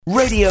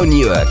Radio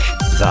Newark,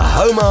 the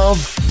home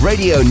of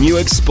Radio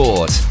Newark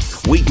Sport.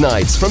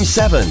 Weeknights from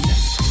 7.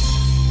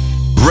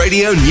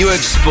 Radio Newark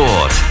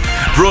Sport.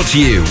 Brought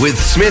to you with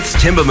Smith's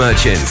Timber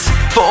Merchants.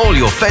 For all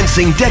your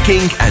fencing,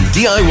 decking and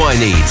DIY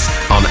needs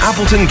on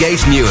Appleton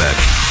Gate, Newark.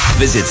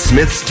 Visit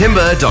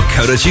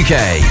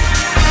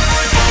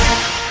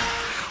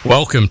smithstimber.co.uk.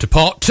 Welcome to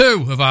part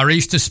 2 of our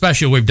Easter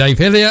special with Dave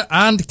Hillier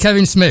and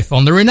Kevin Smith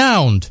on the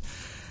renowned,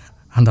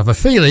 and I've a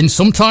feeling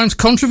sometimes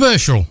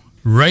controversial,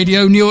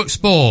 Radio Newark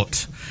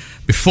Sport.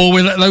 Before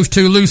we let those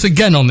two loose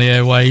again on the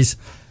airways,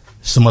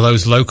 some of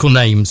those local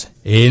names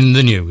in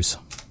the news.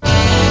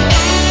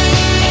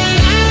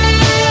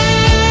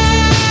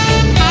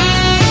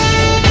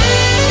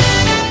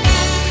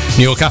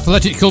 Newark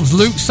Athletic Club's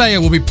Luke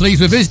Sayer will be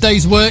pleased with his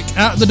day's work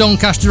at the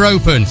Doncaster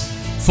Open.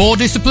 4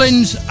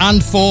 disciplines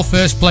and 4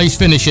 first place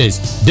finishes: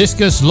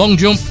 discus, long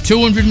jump,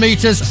 200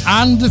 metres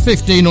and the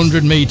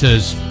 1500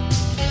 metres.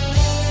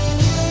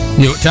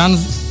 Newark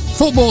Town's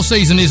football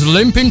season is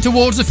limping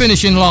towards the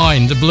finishing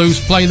line. The Blues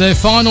play their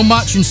final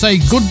match and say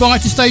goodbye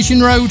to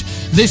Station Road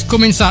this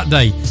coming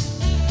Saturday.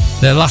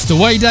 Their last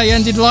away day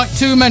ended like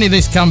too many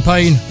this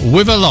campaign,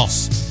 with a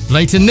loss.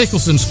 Leighton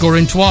Nicholson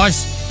scoring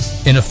twice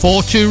in a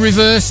 4-2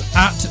 reverse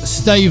at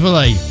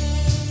Staveley.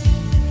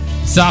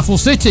 Southwell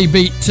City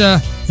beat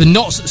the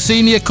Notts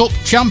Senior Cup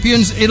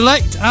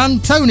champions-elect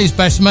and Tony's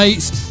best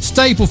mates,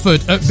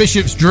 Stapleford at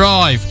Bishop's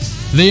Drive.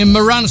 Liam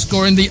Moran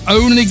scoring the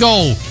only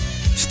goal.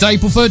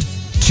 Stapleford,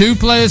 2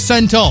 players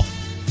sent off.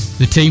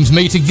 The teams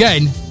meet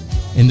again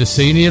in the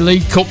Senior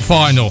League Cup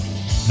final.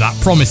 That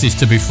promises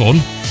to be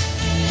fun.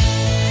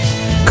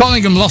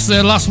 Collingham lost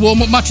their last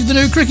warm-up match of the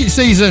new cricket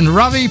season.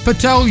 Ravi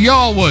Patel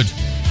Yarwood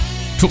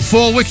took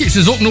 4 wickets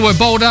as Uckner were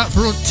bowled out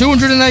for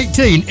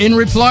 218. In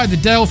reply, the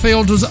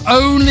Dalefielders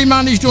only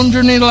managed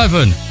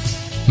 111.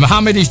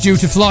 Mohammed is due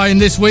to fly in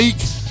this week,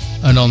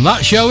 and on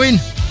that showing,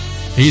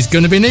 he's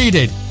going to be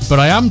needed. But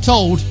I am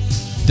told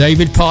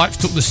David Pipes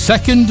took the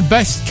second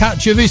best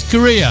catch of his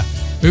career.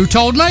 Who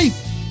told me?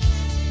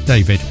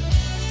 David.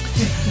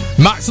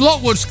 Max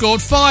Lockwood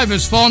scored 5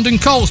 as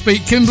Farndon Colts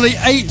beat Kimberley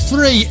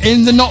 8-3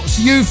 in the Notts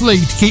Youth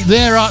League to keep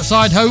their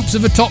outside hopes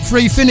of a top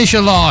 3 finish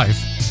alive.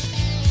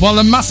 While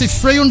a massive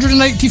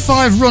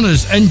 385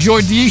 runners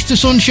enjoyed the Easter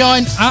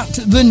sunshine at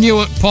the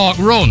Newark Park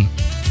Run.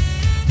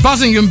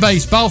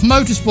 Bassingham-based Balfe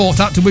Motorsport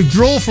had to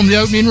withdraw from the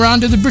opening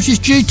round of the British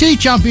GT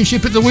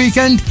Championship at the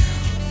weekend.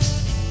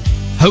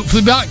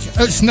 Hopefully back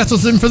at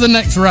Snettleton for the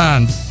next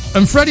round.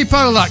 And Freddie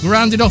Polak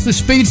rounded off the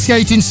speed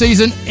skating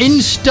season in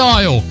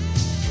style,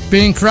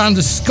 being crowned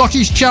the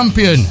Scottish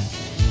champion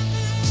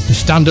to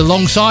stand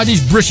alongside his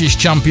British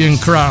champion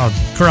crown.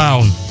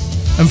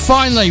 And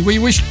finally, we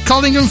wish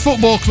Collingham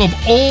Football Club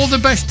all the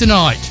best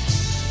tonight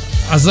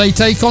as they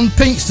take on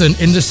Pinkston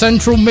in the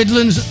Central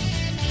Midlands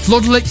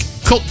Floodlick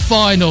Cup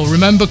final.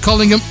 Remember,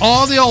 Collingham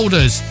are the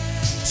holders.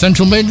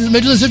 Central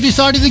Midlands have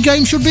decided the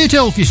game should be at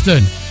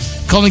Ilkeston.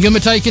 Collingham are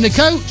taking a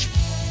coach,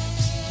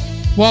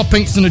 while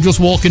Pinkston are just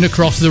walking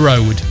across the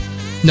road.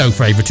 No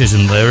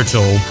favouritism there at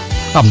all.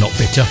 I'm not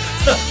bitter.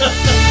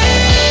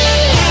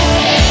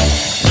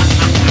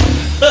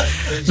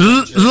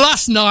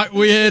 Last night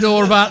we heard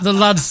all about the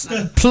lads'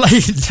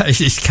 playing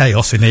days. It's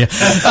chaos in here.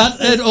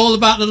 Heard all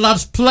about the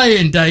lads'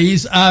 playing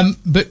days,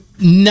 but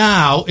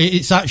now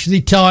it's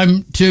actually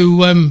time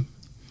to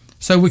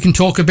so we can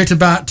talk a bit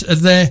about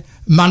their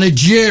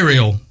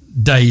managerial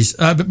days.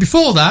 But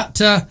before that,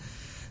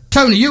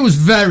 Tony, you was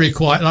very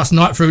quiet last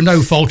night through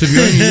no fault of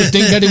your own. You just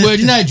didn't get a word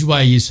in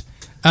edgeways.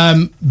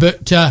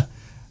 But a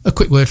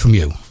quick word from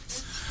you.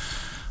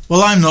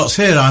 Well, I'm not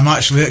here. I'm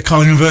actually at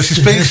Collingham versus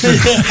Pinkston.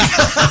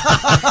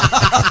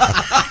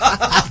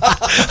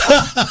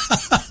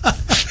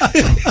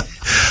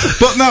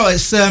 But no,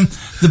 it's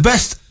the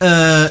best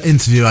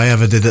interview I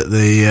ever did at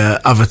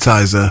the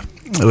Advertiser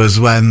was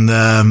when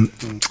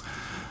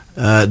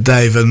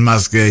Dave and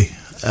Mazgi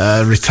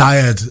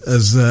retired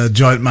as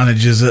joint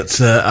managers at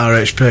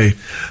RHP,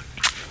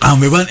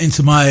 and we went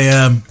into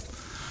my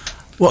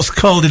what's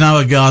called in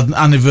our garden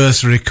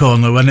anniversary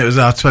corner when it was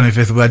our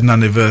 25th wedding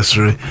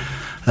anniversary.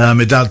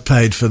 My dad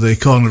paid for the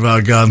corner of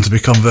our garden to be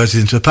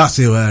converted into a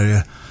patio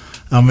area,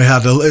 and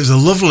it was a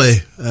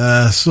lovely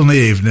sunny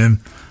evening,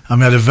 and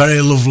we had a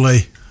very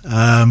lovely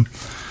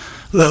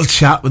little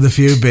chat with a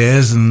few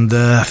beers, and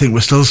I think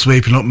we're still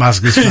sweeping up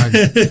Mazgi's fag.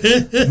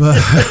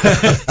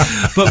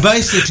 but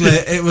basically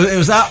it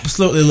was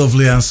absolutely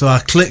lovely, and so I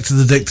clicked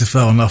the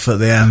dictaphone off at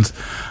the end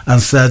and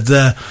said,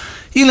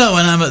 you know,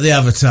 when I'm at the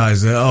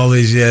Advertiser all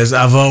these years,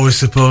 I've always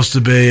supposed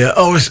to be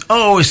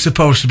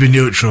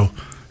neutral.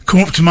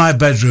 Come up to my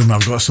bedroom,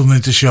 I've got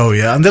something to show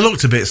you. And they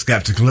looked a bit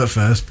sceptical at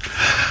first,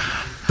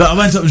 but I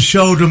went up and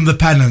showed them the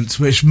pennant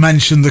which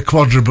mentioned the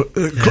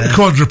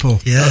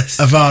quadruple yes.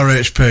 of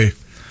RHP.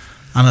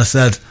 And I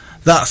said,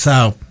 that's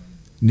how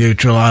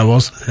neutral I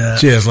was. Yeah.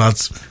 Cheers,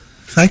 lads.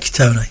 Thank you,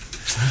 Tony.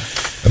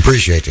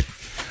 Appreciate it.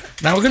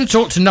 Now, we're going to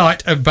talk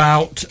tonight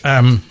about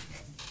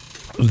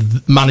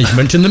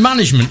management and the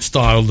management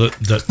style that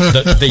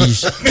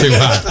these two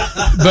had.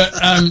 But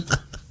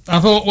I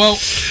thought, well,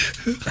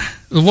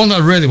 the one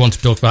that I really want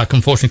to talk about,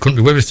 unfortunately couldn't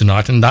be with us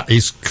tonight, and that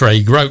is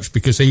Craig Roach,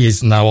 because he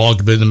is now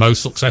arguably the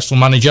most successful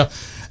manager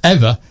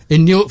ever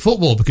in Newark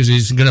football, because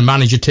he's going to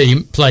manage a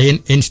team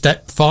playing in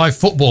Step 5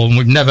 football, and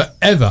we've never,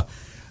 ever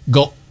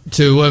got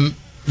to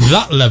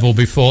that level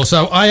before.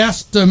 So I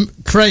asked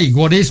Craig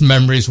what his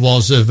memories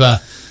was of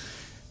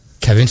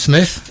Kevin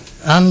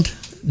Smith and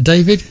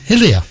David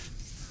Hillier.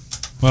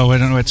 Well, I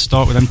don't know where to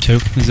start with them two.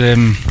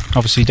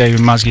 Obviously, David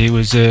Masgie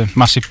was a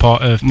massive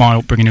part of my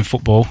upbringing in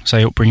football.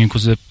 Say upbringing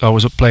because I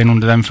was up playing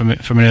under them from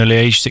an early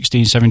age,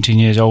 16, 17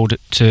 years old at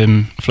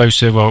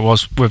Flowserve, where I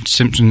was with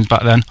Simpsons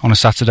back then on a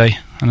Saturday.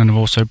 And then I've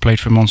also played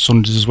for them on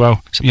Sundays as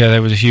well. So, yeah, they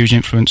was a huge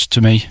influence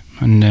to me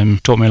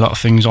and taught me a lot of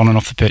things on and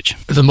off the pitch.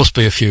 There must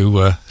be a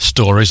few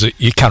stories that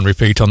you can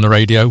repeat on the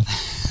radio.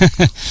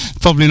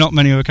 Probably not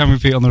many I can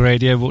repeat on the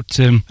radio, but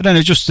I don't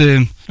know, just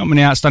not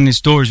many outstanding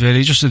stories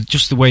really,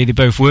 just the way they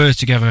both were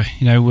together,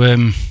 you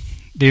know,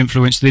 the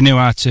influence. They knew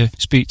how to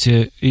speak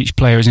to each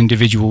player as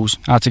individuals,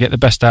 how to get the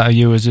best out of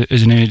you as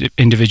an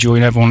individual.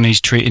 You know, everyone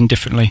needs treating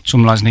differently.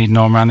 Some lads need an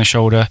arm around the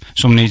shoulder,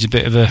 some needs a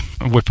bit of a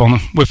whip on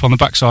the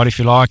backside, if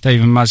you like.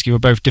 Dave and Masgie were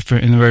both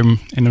different in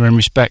their own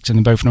respect, and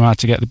they both know how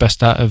to get the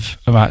best out of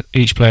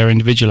each player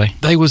individually.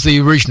 They was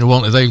the original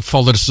one. They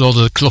followed sort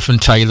of Clough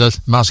and Taylor,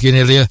 Masgie and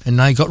Hillier, and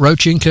now got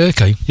Roachy and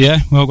Kirky. Yeah,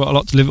 well, got a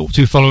lot to live up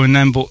to following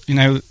them, but you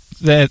know,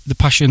 they're the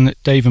passion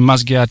that Dave and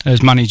Masgie had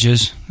as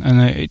managers, and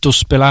it does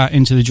spill out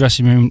into the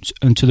dressing room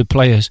and to the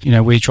players. You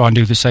know, we try and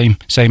do the same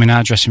in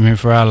our dressing room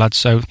for our lads.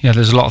 So yeah,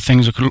 there's a lot of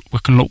things we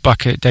can look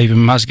back at Dave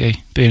and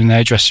Masgie being in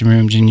their dressing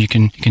rooms, and you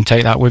can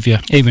take that with you,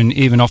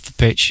 even off the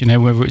pitch. You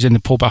know, whether it was in the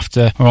pub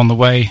after or on the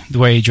way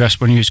he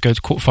dressed when he used to go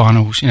to cup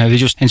finals. You know, they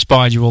just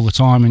inspired you all the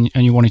time, and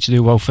you wanted to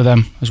do well for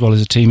them as well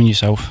as a team and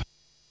yourself.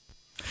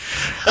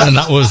 And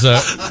that was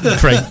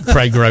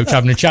Craig Roach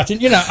having a chat.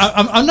 And, you know,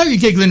 I know you're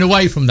giggling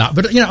away from that,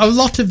 but, you know, a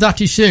lot of that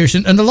is serious.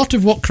 And a lot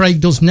of what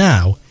Craig does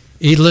now,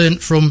 he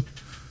learnt from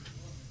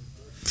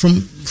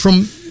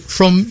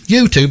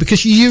you two,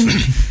 because you...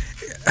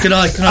 Can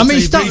I tell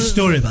you a brief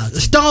story about it?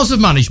 Styles of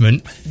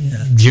management,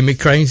 yeah. Jimmy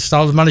Crane's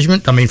style of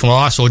management, I mean, from what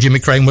I saw, Jimmy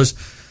Crane was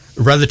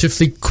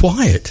relatively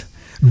quiet.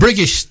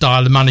 British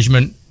style of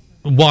management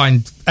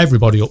wind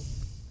everybody up.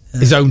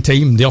 Yeah. His own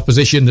team, the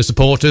opposition, the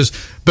supporters,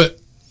 but...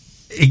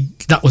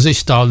 that was his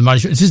style of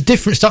management. It's a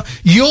different style.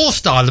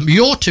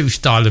 Your two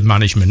style of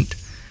management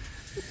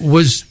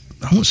was,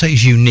 I won't say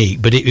it's unique,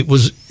 but it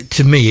was,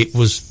 to me, it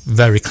was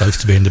very close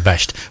to being the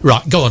best.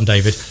 Right, go on,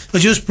 David.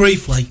 Well, just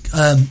briefly,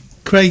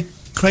 Craig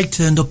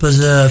turned up as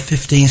a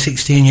 15,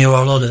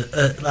 16-year-old lad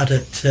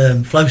at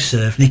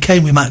Flowserve, and he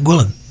came with Matt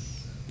Gwillan.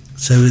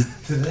 So,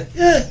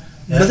 yeah,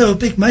 but they were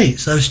big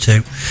mates, those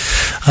two.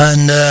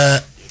 And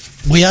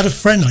we had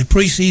a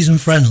pre-season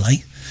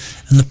friendly,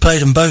 and they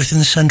played them both in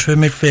the centre of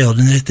midfield,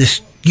 and there's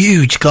this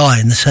huge guy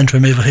in the centre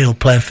of midfield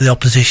playing for the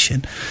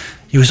opposition.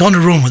 He was on a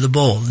run with the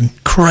ball, and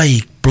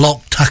Craig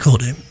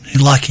tackled him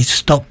like he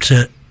stopped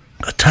at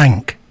a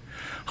tank.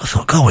 I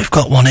thought, God, we've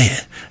got one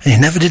here. And he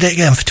never did it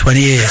again for 20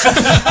 years. I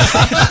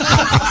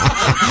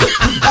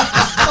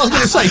was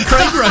going to say,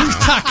 Craig Roach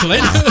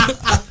tackling.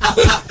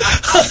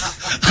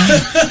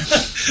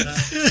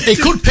 He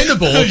could pin a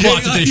ball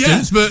quite a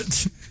distance,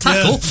 but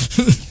tackle.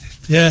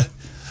 Yeah.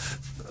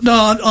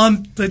 No,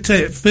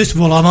 first of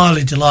all, I'm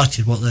highly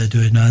delighted what they're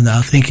doing now.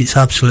 I think it's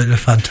absolutely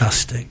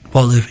fantastic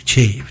what they've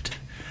achieved.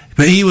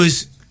 But he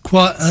was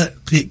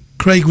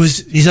Craig was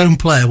his own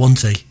player,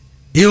 wasn't he?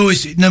 He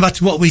always, no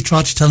matter what we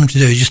tried to tell him to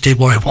do, he just did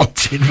what he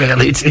wanted,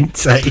 really, didn't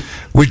he?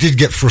 We did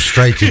get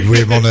frustrated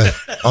with him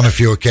on a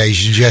few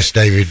occasions, yes,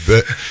 David,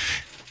 but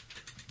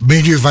me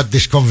and you have had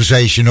this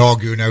conversation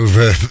arguing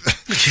over a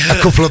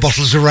couple of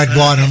bottles of red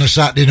wine on a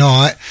Saturday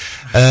night.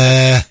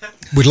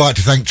 We'd like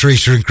to thank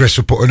Teresa and Chris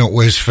for putting up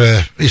with us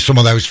for some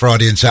of those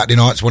Friday and Saturday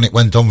nights when it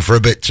went on for a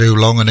bit too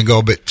long and it got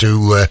a bit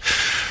too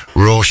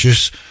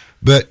raucous.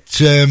 But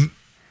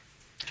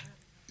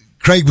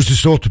Craig was the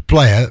sort of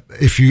player,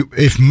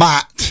 if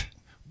Matt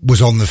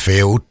was on the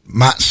field,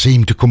 Matt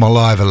seemed to come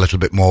alive a little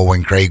bit more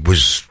when Craig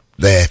was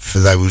there for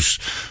those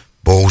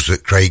balls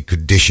that Craig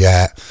could dish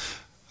out.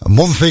 And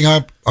one thing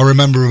I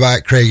remember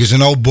about Craig as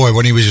an old boy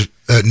when he was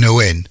at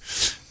New Inn,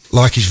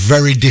 like, it's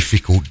very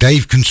difficult.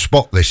 Dave can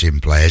spot this in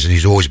players, and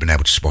he's always been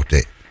able to spot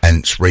it.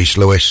 Hence, Reece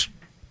Lewis,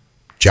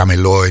 Jamie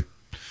Lloyd.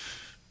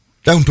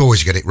 Don't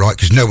always get it right,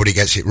 because nobody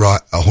gets it right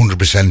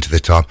 100% of the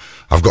time.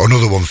 I've got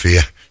another one for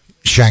you.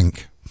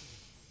 Shank.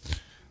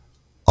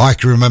 I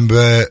can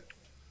remember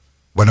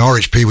when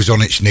RHP was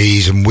on its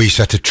knees and we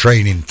set a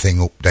training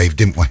thing up, Dave,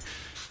 didn't we?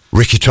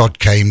 Ricky Todd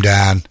came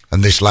down,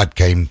 and this lad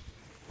came,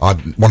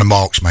 one of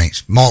Mark's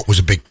mates. Mark was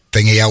a big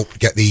thing. He helped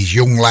get these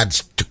young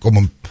lads to come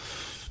and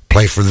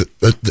play for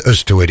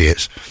us two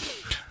idiots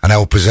and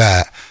help us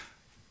out.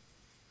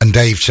 And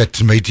Dave said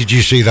to me, "Did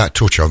you see that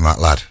touch on that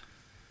lad?"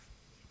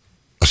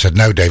 I said,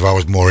 "No, Dave, I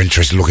was more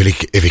interested in looking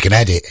if he can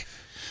head it."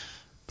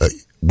 But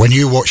when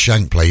you watch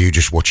Shank play, you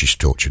just watch his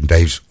touch, and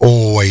Dave's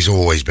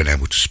always been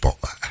able to spot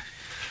that.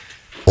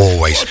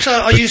 Always.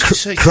 I used to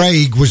say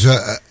Craig was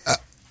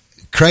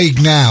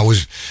Craig now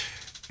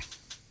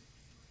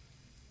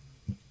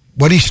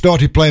when he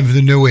started playing for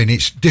the New Inn,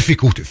 it's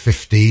difficult at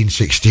 15,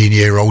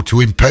 16-year-old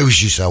to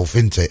impose yourself,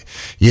 isn't it?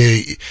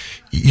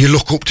 You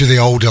look up to the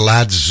older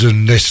lads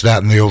and this,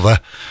 that and the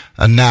other,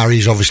 and now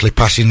he's obviously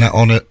passing that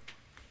on at,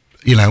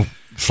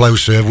 Flow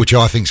Serve, which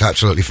I think is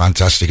absolutely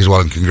fantastic as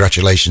well, and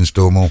congratulations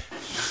to them all.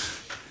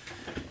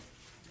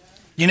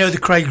 You know the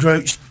Craig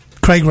Roach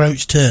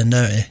turn,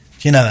 don't you?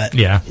 Do you know it?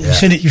 Yeah. You've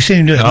seen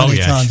him do it many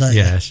times, haven't you?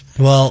 Yes.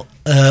 Well,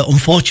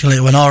 unfortunately,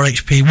 when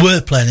RHP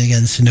were playing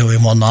against the New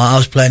Inn one night, I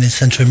was playing in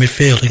central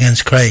midfield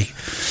against Craig,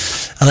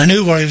 and I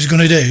knew what he was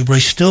going to do, but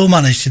he still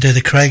managed to do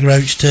the Craig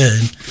Roach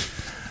turn,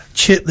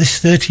 chip this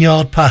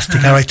 30-yard pass to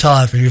Gary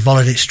Tyver, who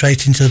volleyed it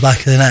straight into the back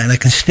of the net, and I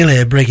can still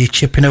hear Briggy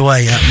chipping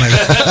away at me.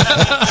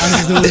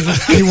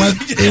 He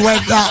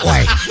went that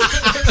way.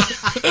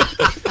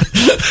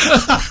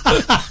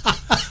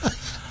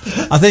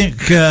 I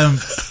think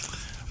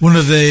one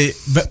of the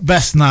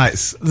best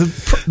nights,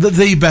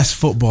 the best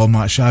football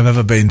match I've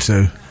ever been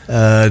to,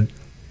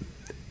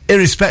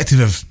 irrespective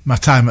of my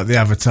time at the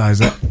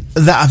Advertiser,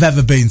 that I've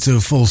ever been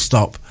to, full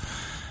stop,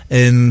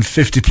 in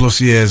 50 plus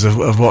years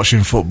of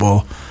watching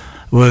football,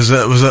 was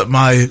at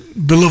my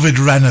beloved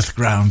Reneth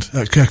ground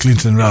at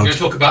Kirklington Road. I'm going to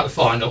talk about the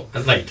final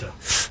later.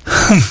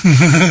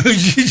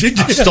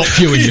 I stopped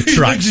you in your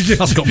tracks.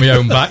 That's got my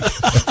own back.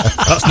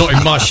 That's not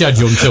in my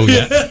schedule until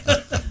yet.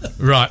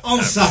 Right.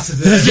 On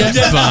Saturday.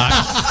 Get back.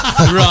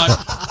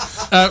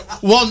 Right.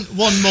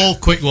 One more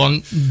quick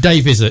one. Day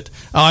visit.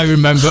 I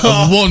remember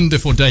a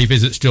wonderful day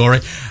visit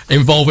story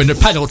involving a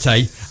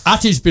penalty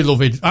at Tony's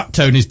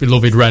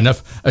beloved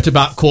Reneth at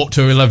about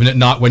 11:15 at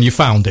night when you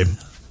found him.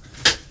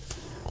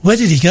 Where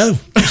did he go?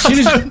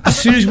 As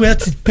soon as we had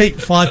to pick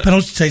 5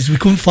 penalty takes, we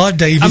couldn't find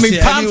Davies. I mean,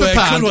 pound for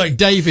pound,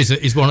 Davies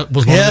was one of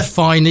the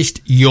finest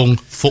young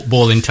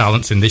footballing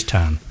talents in this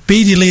town.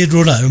 Beady Lee had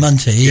run home,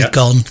 hadn't he? He's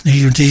gone.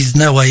 There's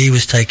no way he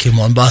was taking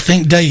one. But I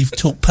think Dave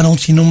took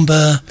penalty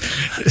number...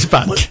 It's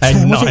about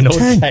 10, 9 or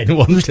 10, wasn't it? It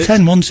was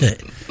 10, wasn't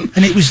it?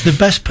 And it was the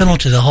best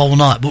penalty the whole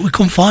night, but we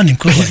couldn't find him,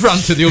 could we? He ran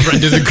to the other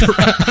end of the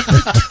ground.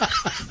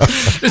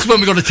 This is when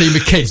we got a team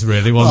of kids,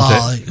 really,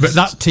 wasn't it? But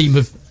that team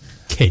of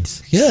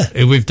kids,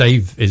 with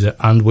Dave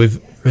and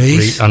with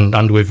Reese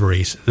and with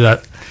Reese,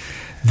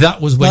 that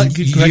was when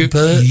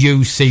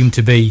you seemed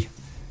to be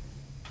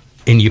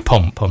in your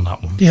pomp on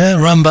that one.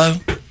 Yeah, Rambo.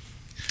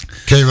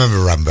 Can you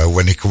remember Rambo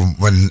when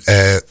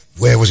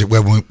where was it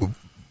when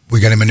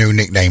we got him a new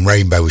nickname,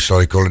 Rainbow? We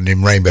started calling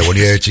him Rainbow when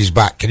he hurt his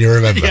back. Can you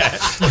remember? Yeah.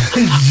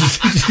 Can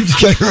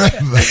you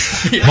remember?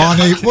 Yeah. My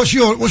name, what's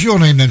your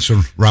name then,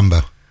 son? Rambo.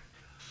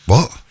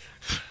 What?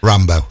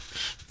 Rambo.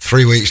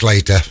 3 weeks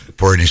later,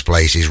 put in his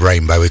place is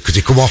Rainbow because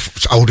he come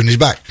off holding his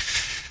back.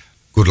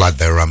 Good lad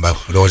there, Rambo.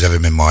 I'd always have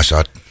him in my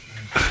side.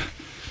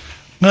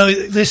 No,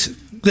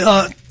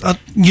 I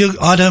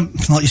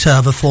don't, like you said,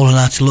 have a fallen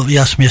out. You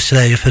asked me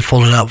yesterday if I'd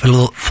fallen out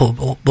with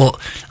football, but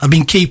I've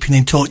been keeping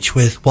in touch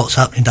with what's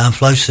happening down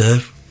Flow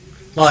Serve.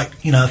 Like,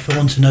 if I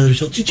want to know the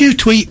result. Did you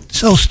tweet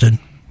Selston?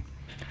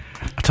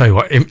 I tell you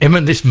what, him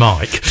and this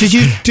Mike. Did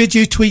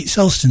you tweet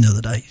Selston the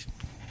other day?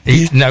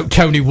 No,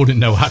 Tony wouldn't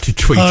know how to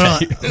tweet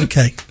right, it.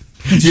 Okay.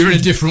 You're in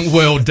a different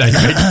world,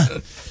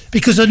 David.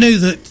 Because I knew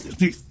that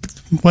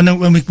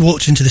when we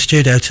walked into the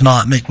studio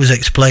tonight, Mick was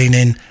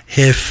explaining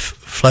if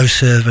Flow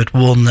Serve had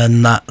won,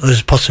 then that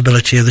there's a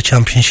possibility of the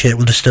championship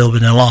would have still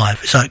been alive.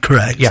 Is that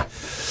correct? Yeah.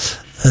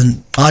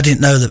 And I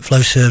didn't know that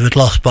Flow Serve had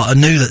lost, but I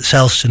knew that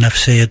Selston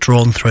FC had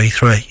drawn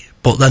 3-3.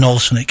 But then all of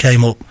a sudden it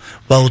came up,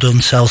 well done,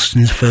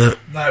 Selston, for...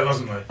 No, it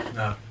wasn't, mate.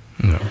 No.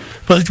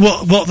 But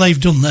what they've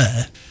done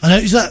there, I know,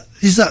 is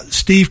that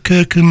Steve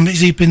Kirkham? Has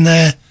he been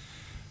there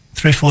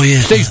 3 or 4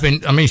 years?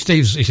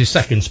 Steve's his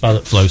second spell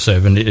at Flow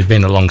Serve, and it had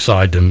been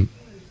alongside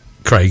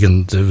Craig,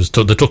 and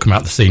they took him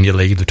out of the senior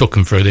league. They took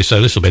him through this,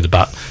 so this will be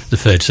about the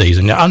 3rd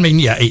season. I mean,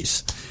 yeah,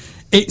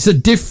 it's a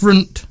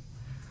different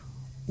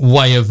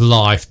way of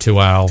life to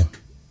our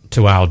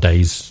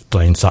days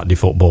playing Saturday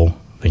football.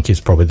 I think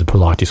is probably the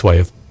politest way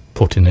of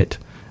putting it.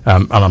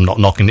 And I'm not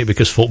knocking it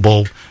because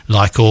football,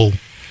 like all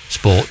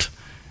sport,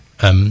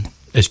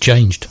 has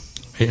changed,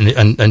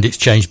 and it's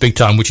changed big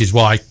time, which is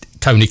why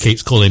Tony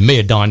keeps calling me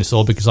a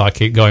dinosaur, because I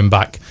keep going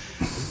back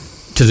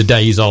to the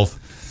days of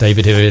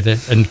David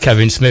Hirida and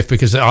Kevin Smith,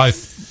 because I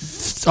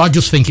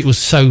just think it was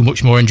so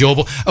much more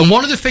enjoyable. And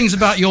one of the things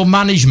about your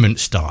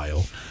management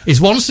style is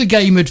once the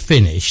game had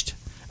finished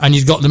and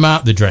you'd got them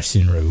out the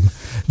dressing room,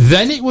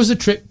 then it was a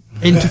trip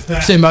into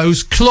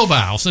Simo's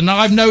clubhouse, and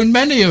I've known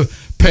many of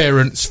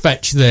parents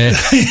fetch their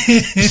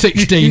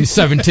 16,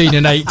 17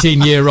 and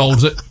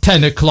 18-year-olds at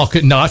 10 o'clock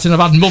at night, and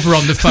I've had mother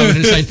on the phone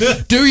and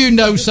saying, do you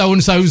know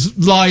so-and-so's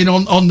lying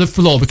on the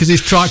floor because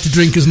he's tried to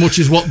drink as much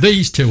as what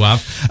these two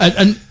have,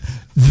 and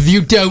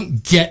you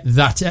don't get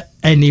that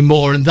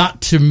anymore, and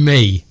that to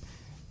me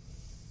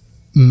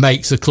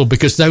makes a club,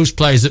 because those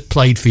players that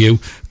played for you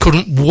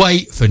couldn't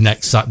wait for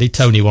next Saturday.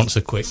 Tony wants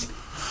a quick.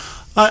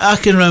 I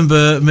can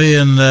remember me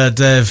and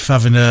Dave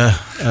having a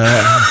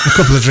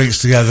couple of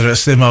drinks together at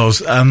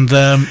Simo's, and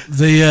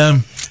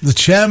the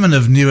chairman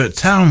of Newark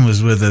Town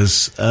was with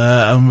us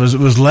and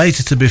was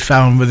later to be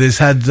found with his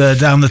head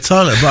down the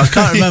toilet. But I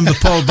can't remember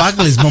Paul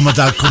Bagley's mum and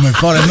dad coming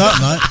for him that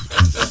night.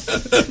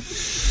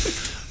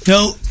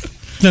 No,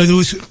 there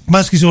was.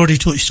 Mazgy's already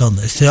touched on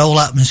this. The whole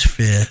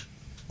atmosphere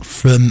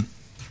from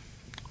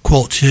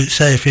quarter to,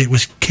 say, if it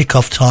was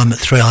kick-off time at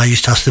 3, I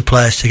used to ask the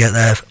players to get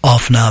there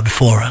half an hour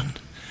beforehand.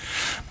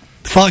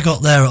 If I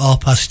got there at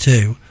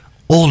 2:30,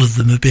 all of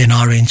them would be in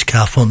Irene's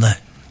calf, wouldn't they?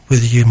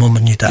 With your mum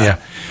and your dad. Yeah.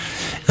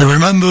 I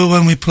remember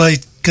when we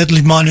played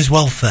Gedley Miners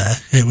Welfare,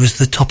 it was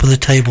the top of the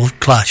table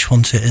clash,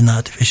 wasn't it, in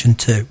that Division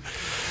 2.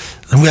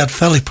 And we had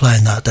Felly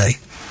playing that day.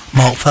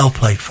 Mark Fell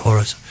played for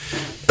us.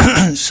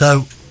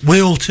 So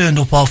we all turned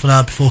up half an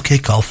hour before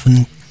kick-off,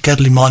 and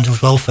Gedley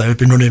Miners Welfare had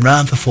been running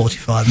around for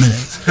 45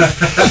 minutes.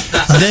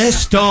 And their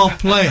star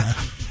player,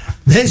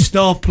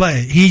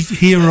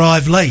 he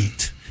arrived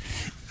late.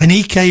 And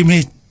he came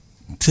in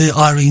to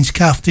Irene's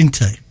calf, didn't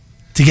he?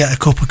 To get a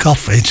cup of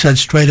coffee, and said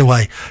straight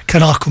away,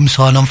 "Can I come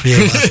sign on for you?"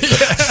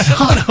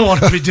 I don't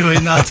want to be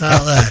doing that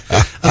out there.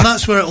 And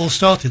that's where it all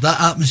started.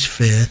 That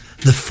atmosphere,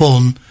 the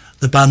fun,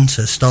 the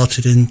banter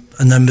started in,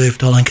 and then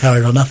moved on and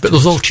carried on after. But it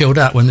was all chilled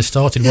out when they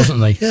started, wasn't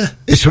they? Yeah.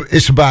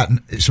 It's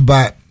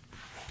about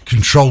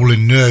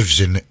controlling nerves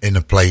in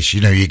a place.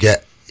 You know, you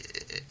get,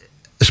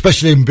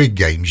 especially in big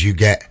games, you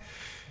get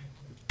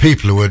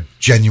people who are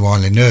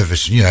genuinely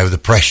nervous. You know, the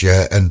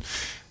pressure and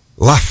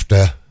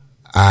laughter,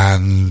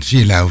 and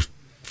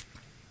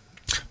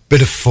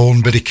bit of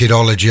fun, bit of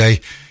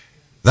kidology.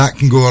 That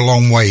can go a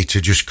long way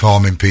to just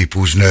calming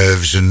people's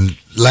nerves and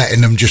letting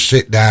them just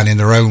sit down in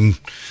their own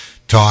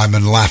time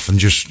and laugh and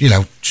just,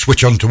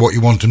 switch on to what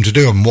you want them to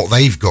do and what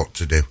they've got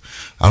to do.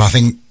 And I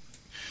think,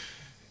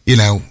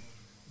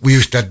 we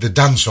used to have the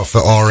dance off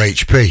at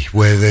RHP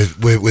with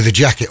the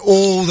jacket.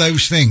 All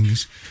those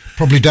things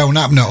probably don't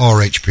happen at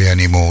RHP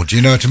anymore. Do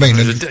you know what I mean?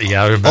 And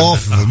yeah, I remember.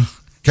 Half of them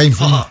came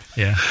from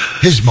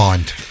his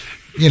mind.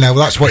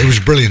 That's what he was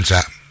brilliant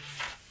at.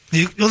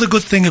 The other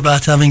good thing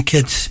about having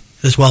kids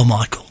as well,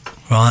 Michael,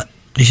 right,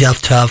 is you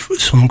have to have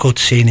some good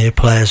senior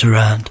players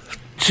around.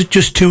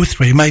 Just 2 or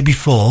 3, maybe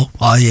 4,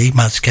 i.e.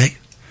 Mazgy,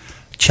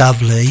 Chav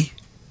Lee,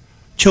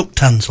 Chuck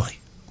Tansley,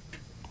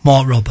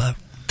 Mark Robbo,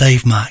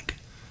 Dave Mack.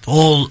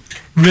 All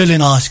really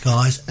nice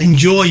guys.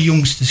 Enjoy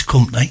youngsters'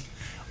 company.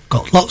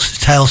 Got lots of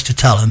tales to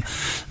tell them.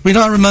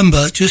 I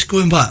remember, just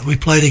going back, we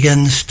played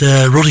against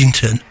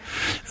Ruddington,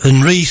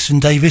 and Reese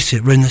and Dave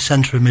Issett were in the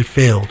centre of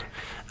midfield,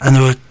 and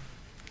they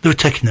were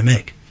taking the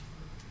mick.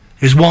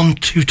 It was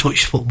 1-2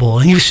 touch football,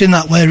 and you've seen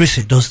that where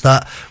Issett does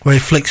that, where he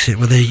flicks it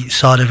with the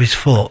side of his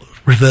foot,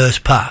 reverse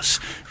pass.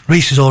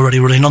 Reese is already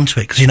running onto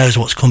it because he knows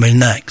what's coming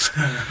next.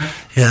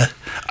 Yeah,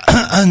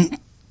 and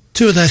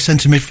 2 of their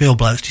centre midfield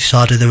blokes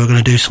decided they were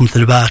going to do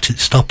something about it,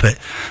 stop it,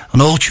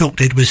 and all Chuck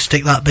did was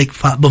stick that big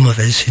fat bum of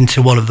his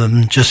into one of them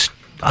and just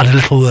had a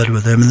little word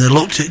with him, and they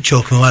looked at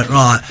Chuck and went,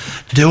 "Right,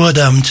 do or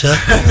don't."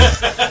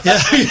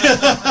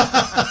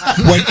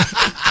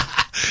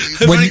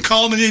 When you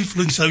calm and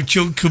influence how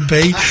Chuck could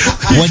be.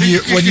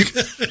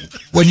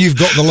 when you've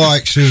got the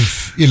likes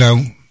of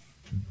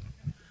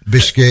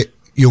Biscuit,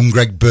 young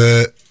Greg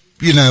Burt,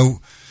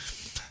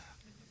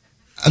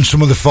 and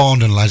some of the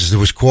Farndon lads, there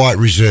was quite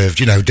reserved.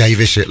 Dave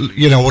Issett,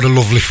 what a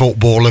lovely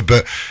footballer,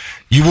 but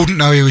you wouldn't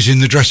know he was in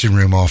the dressing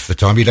room half the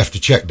time. You'd have to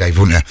check Dave,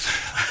 wouldn't you?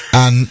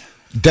 And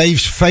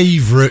Dave's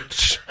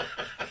favourite,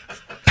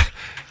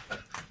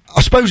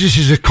 I suppose this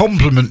is a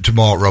compliment to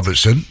Mark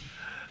Robertson.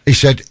 He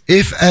said,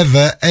 if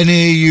ever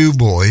any of you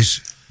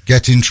boys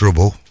get in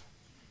trouble,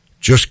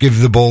 just give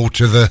the ball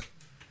to the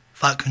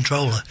fat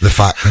controller. The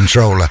fat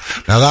controller.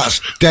 Now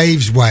that's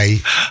Dave's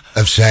way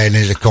of saying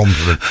it's a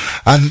compliment.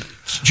 And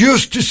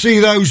just to see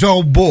those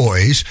old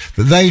boys,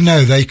 that they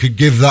know they could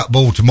give that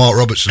ball to Mark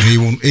Robertson,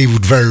 he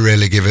would very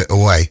rarely give it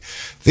away.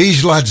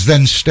 These lads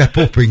then step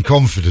up in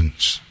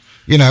confidence.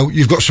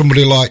 You've got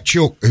somebody like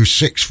Chuck who's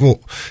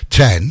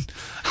 6'10".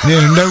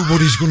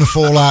 Nobody's going to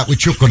fall out with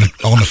Chuck on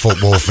a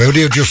football field.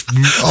 He'll just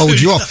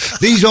hold you off.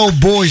 These old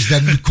boys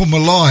then come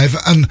alive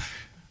and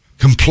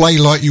can play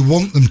like you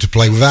want them to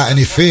play without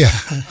any fear.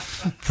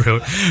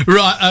 Brilliant.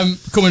 Right,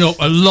 coming up,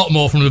 a lot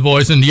more from the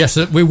boys, and yes,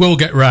 we will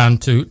get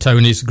round to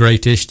Tony's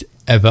greatest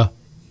ever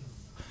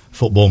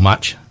football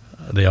match,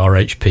 the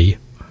RHP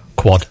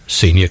Quad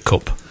Senior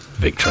Cup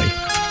victory.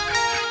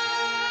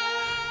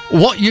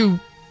 What you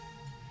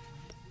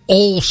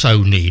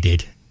also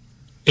needed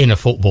in a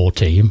football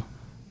team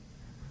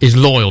is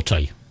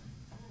loyalty.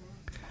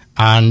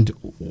 And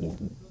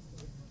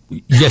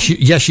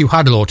yes, you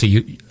had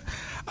loyalty.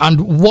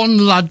 And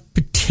one lad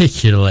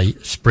particularly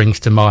springs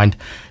to mind,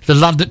 the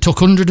lad that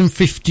took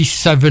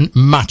 157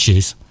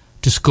 matches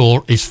to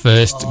score his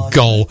first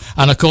goal.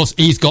 And of course,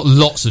 he's got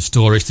lots of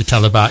stories to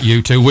tell about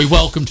you two. We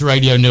welcome to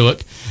Radio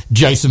Newark,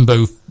 Jason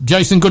Booth.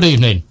 Jason, good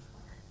evening.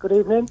 Good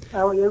evening.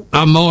 How are you?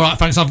 I'm all right,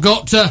 thanks. I've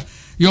got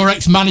your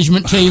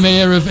ex-management team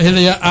here of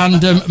Hillier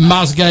and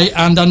Mazgy,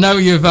 and I know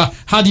you've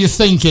had your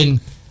thinking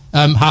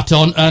hat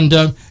on, and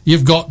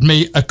you've got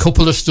me a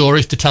couple of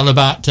stories to tell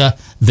about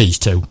these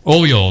two.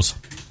 All yours.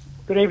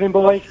 Good evening,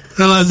 boys.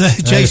 Hello there,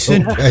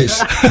 Jason.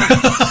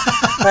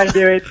 How you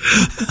doing?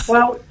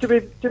 Well, to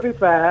be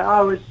fair,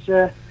 I was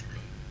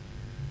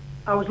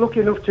lucky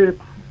enough to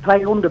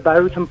play under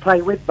both and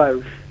play with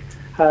both,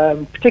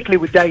 particularly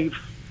with Dave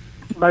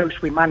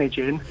most with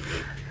managing,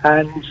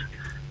 and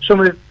some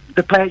of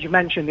the players you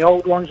mentioned, the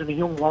old ones and the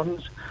young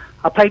ones,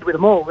 I played with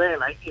them all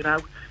really. You know,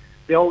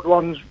 the old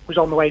ones was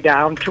on the way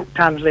down, Chuck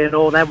Tansley and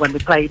all them when they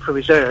played for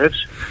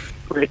reserves,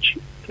 which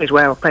is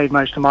where I played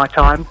most of my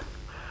time.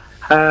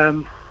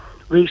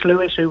 Reece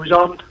Lewis, who was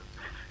on,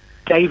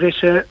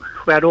 Davis,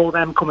 we had all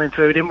them coming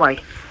through, didn't we?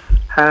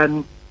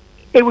 And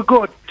it was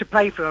good to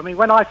play for. I mean,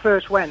 when I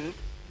first went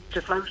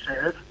to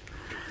FlowServe,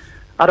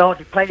 I'd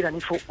hardly played any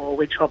football,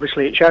 which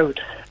obviously it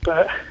showed,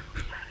 but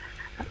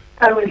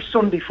only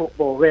Sunday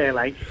football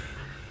really.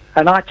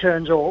 And I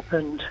turns up,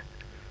 and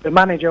the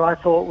manager I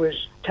thought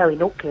was Terry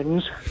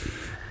Nutkins,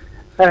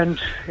 and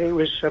it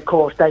was of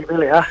course Dave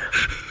Hillier,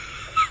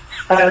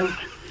 and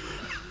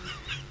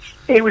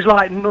it was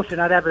like nothing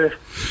I'd ever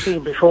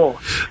seen before.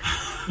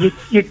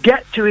 You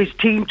get to his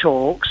team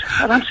talks,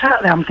 and I'm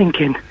sat there, I'm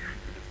thinking,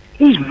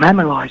 he's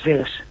memorised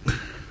this.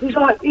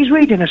 He's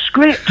reading a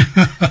script,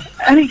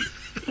 and he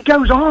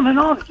goes on and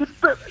on,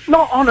 but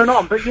not on and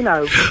on, but you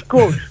know,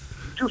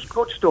 just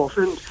good stuff.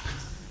 And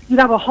you'd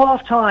have a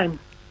half-time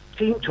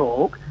team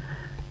talk,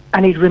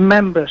 and he'd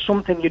remember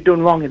something you'd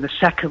done wrong in the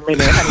second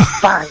minute, and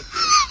he'd bang,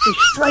 he's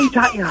straight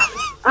at you.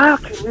 How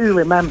can you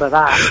remember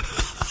that?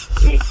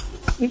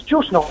 It's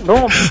just not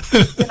normal,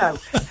 you know.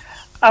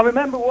 I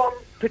remember one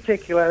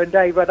particular, and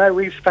Dave, I know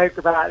we've spoken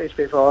about this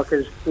before,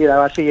 because you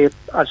know I've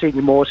seen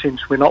you more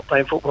since we're not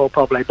playing football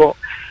probably, but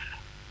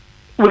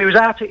we was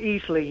out at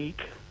Eastleigh,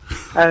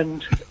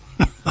 and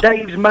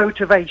Dave's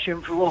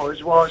motivation for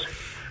us was,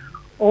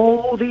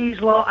 all these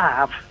lot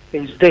have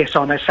is this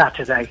on a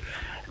Saturday.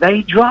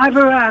 They drive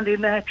around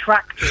in their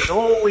tractors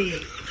all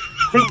week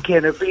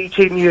thinking of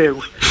beating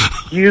you.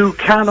 You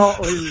cannot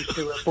lose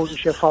to a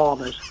bunch of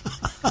farmers.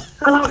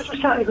 And I was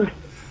just sat there going,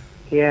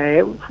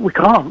 yeah, we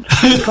can't.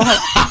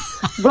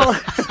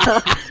 But,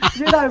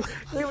 you know,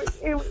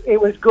 it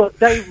was good.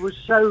 Dave was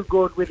so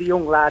good with the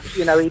young lads.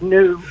 You know, he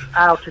knew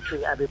how to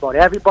treat everybody.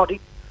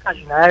 Everybody, as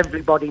you know,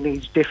 everybody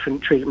needs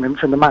different treatment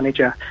from the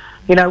manager.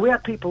 You know, we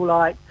had people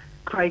like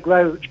Craig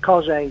Roach,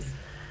 Cozze,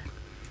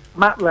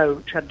 Matt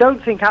Roach. I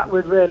don't think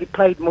Atwood really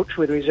played much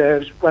with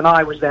reserves when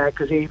I was there,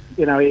 because he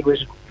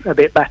was a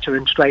bit better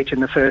and straight in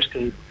the first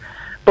team.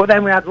 But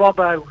then we had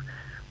Robbo,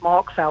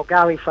 Mark Fell,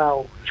 Gary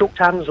Fell, Chuck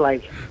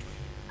Tansley.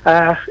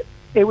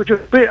 It was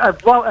just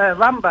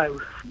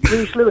Rambo,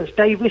 Reece Lewis,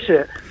 Dave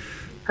Lissett,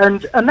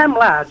 and them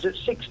lads at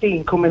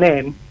 16 coming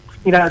in.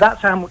 You know,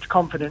 that's how much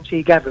confidence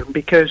he gave them,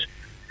 because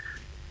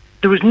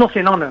there was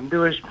nothing on them.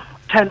 There was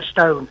 10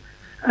 stone,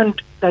 and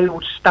they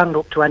would stand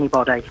up to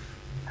anybody.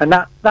 And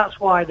that's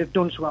why they've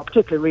done so well,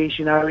 particularly Reece,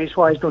 you know, it's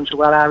why he's done so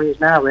well how he is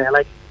now,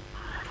 really.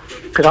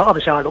 Because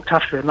obviously I looked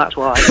after him, that's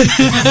why.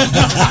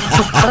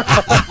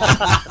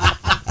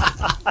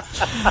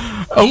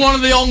 And one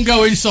of the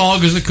ongoing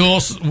sagas, of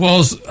course,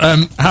 was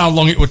how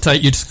long it would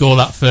take you to score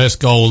that first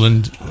goal,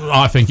 and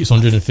I think it's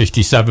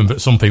 157,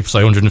 but some people say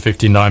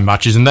 159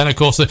 matches. And then, of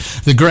course,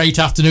 the great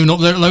afternoon up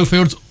there at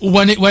Lowfields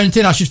when it went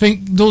in, I should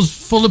think there was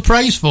full of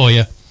praise for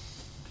you.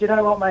 Do you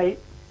know what, mate?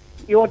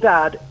 Your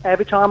dad,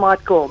 every time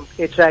I'd come,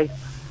 he'd say,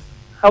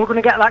 "Are we going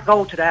to get that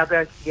goal today?" I'd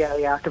go,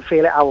 yeah, I can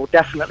feel it, I will,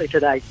 definitely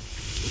today.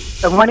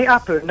 And when it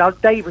happened, now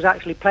Dave was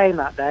actually playing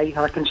that day, and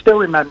I can still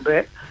remember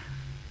it.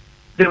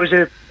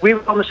 We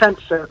were on the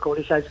centre circle,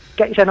 he says,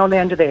 "Get your head on the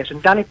end of this,"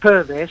 and Danny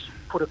Purvis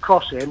put a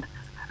cross in,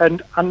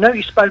 and I know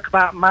you spoke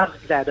about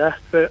Mazda,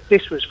 but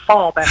this was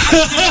far better.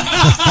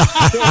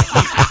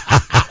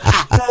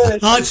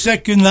 I'd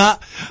second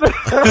that.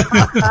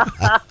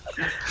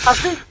 I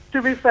think,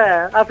 to be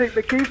fair, I think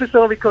the keeper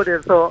saw me cut in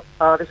and thought,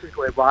 "Oh, this is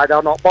going wide,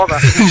 I'll not bother."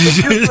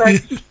 It just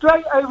went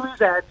straight over his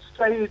head,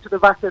 straight into the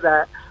back of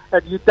that,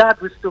 and your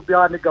dad was stood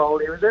behind the goal,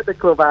 he was at the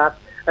clubhouse,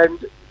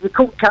 and you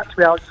couldn't catch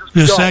me, I was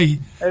just gone.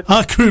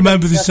 I can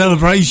remember the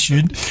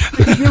celebration.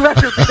 You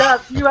wrestled with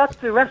Dad, you had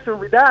to wrestle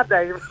with Dad,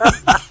 Dave.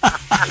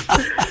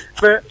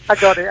 But I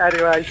got it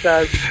anyway,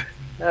 so...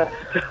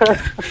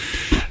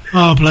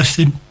 Oh, bless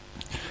him.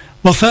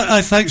 Well,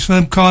 thanks for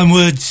them kind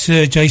words,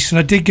 Jason.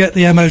 I did get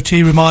the MOT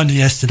reminder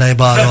yesterday,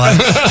 by the way.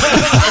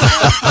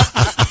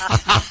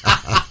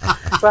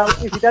 Well,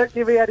 if you don't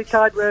give me any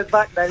kind words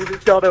back, Dave,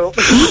 it's gone up.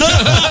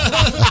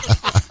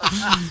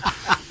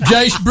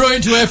 Jace,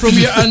 brilliant to hear from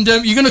you, and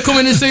you're going to come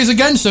in and see us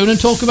again soon and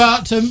talk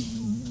about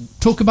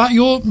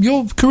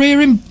your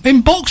career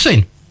in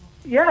boxing.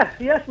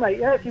 Yes, mate.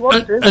 Yeah, if you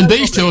want to. And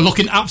these two are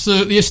looking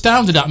absolutely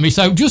astounded at me.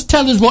 So just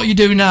tell us what you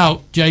do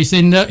now, Jace,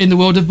 in the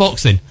world of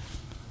boxing.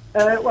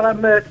 Well,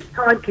 I'm a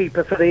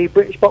timekeeper for the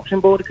British Boxing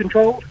Board of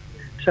Control,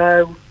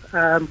 so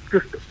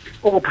just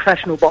all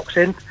professional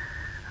boxing.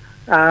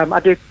 I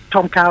did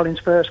Tom Cowling's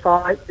first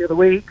fight the other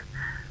week.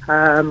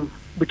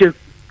 We do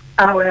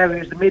our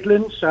area is the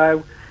Midlands,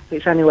 so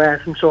it's anywhere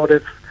from sort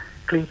of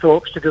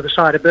Cleethorpes to the other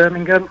side of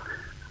Birmingham.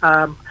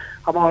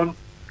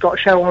 Got a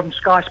show on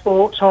Sky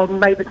Sports on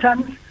May the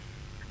 10th.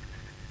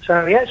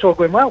 So yeah, it's all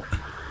going well.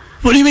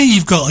 What do you mean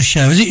you've got a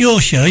show? Is it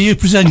your show? Are you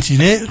presenting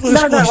it? No,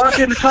 I'm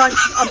doing the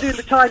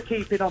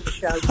timekeeping on the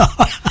show.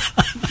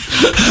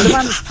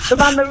 the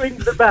man that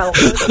rings the bell.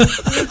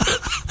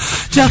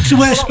 Do you have to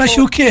wear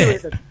special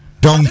kit?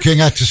 Don King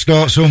had to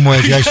start somewhere,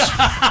 Jace.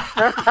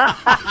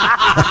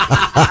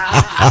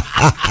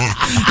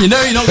 You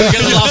know you're not going to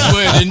get the last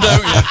word in,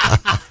 don't you?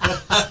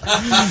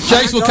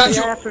 Jace,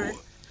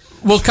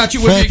 we'll catch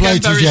you with you again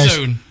very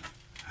soon.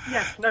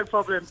 Yes, no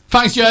problem.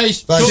 Thanks,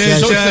 Jace. Thanks,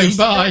 Jace.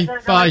 Bye.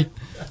 Bye.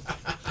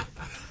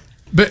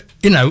 But,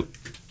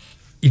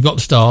 you've got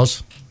the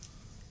stars,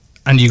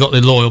 and you've got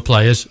the loyal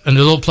players, and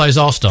the loyal players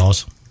are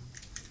stars.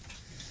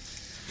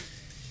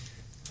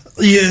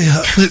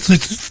 Yeah,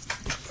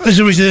 as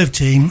a reserve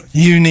team,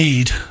 you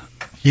need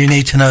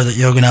to know that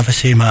you're going to have a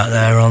team out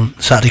there on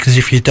Saturday, because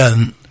if you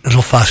don't,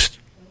 it'll fast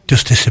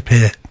just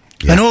disappear.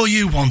 Yeah. And all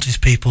you want is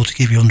people to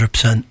give you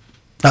 100%.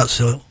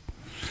 That's all.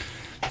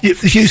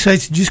 If you say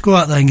to just go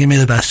out there and give me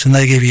the best, and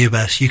they give you your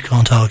best, you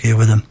can't argue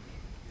with them.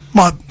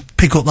 Might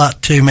pick up that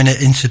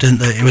 2-minute incident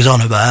that he was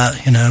on about,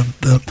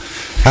 but...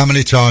 How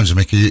many times,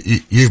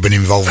 Mickey, you've been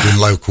involved in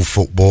local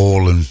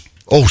football and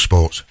all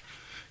sports?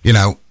 You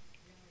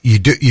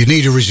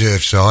need a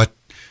reserve side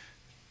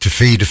to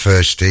feed a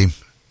first team,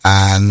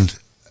 and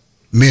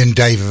me and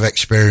Dave have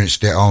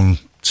experienced it on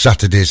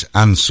Saturdays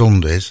and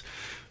Sundays.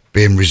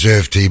 Being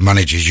reserve team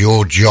managers,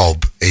 your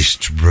job is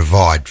to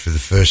provide for the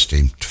first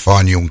team, to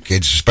find young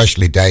kids,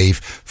 especially Dave,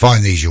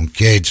 find these young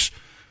kids,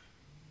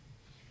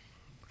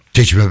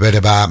 teach them a bit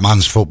about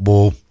man's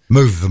football,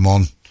 move them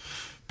on,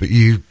 but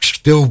you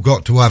still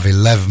got to have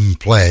 11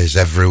 players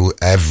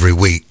every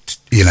week,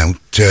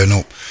 turn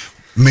up.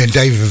 Me and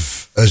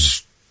Dave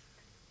as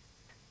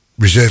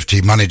reserve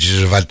team managers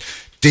have had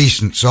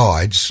decent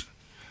sides,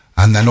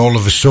 and then all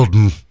of a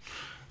sudden,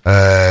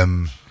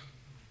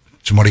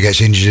 somebody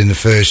gets injured in the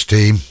first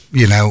team,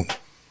 you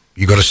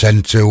got to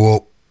send 2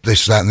 up,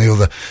 this, that and the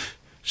other.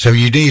 So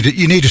you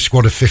need a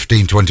squad of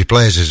 15, 20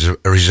 players as a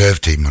reserve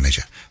team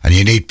manager. And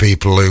you need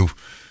people who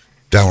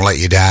don't let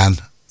you down,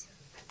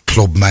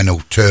 club men who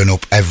turn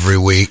up every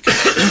week,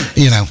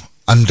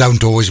 and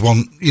don't always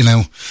want,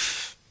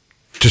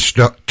 to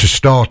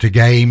start a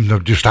game. They're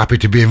just happy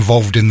to be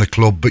involved in the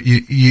club, but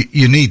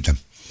you need them.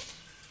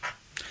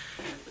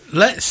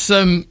 Let's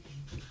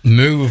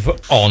move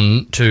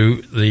on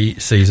to the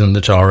season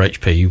that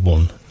RHP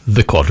won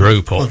the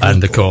quadruple,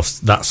 and of course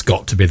that's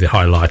got to be the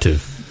highlight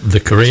of the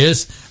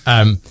careers.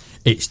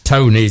 It's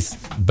Tony's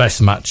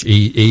best match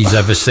he's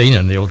ever seen,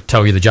 and he'll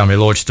tell you the Jamie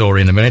Lloyd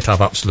story in a minute,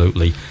 I've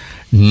absolutely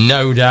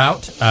no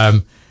doubt.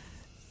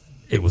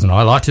 It was an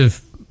highlight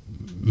of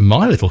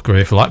my little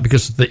career, if you like,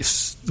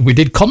 because we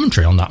did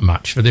commentary on that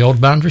match for the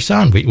Old Boundary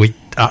Sound. We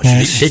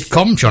actually did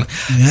commentary on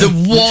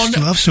it.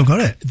 Yeah, I've still got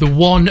it. The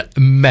one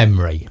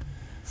memory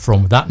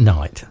from that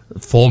night,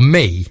 for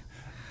me,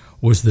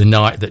 was the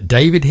night that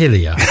David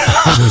Hillier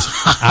was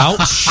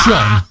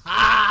outshone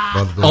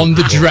on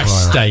the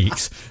dress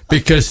stakes,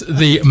 because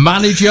the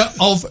manager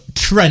of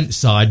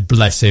Trentside,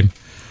 bless him,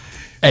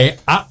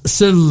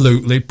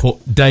 absolutely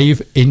put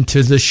Dave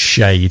into the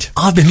shade.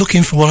 I've been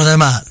looking for one of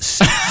them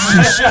hats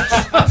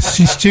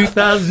since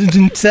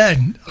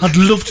 2010. I'd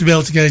love to be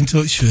able to get in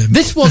touch with him.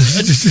 This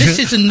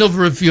is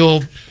another of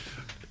your...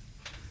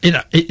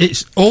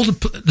 it's all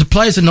the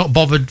players are not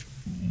bothered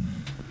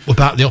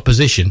about the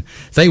opposition.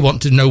 They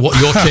want to know what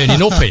you're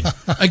turning up in.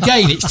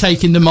 Again, it's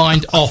taking the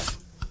mind off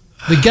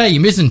the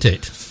game, isn't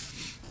it?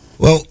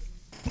 Well,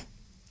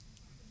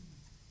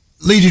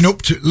 leading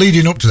up to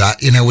that,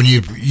 when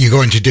you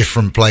go into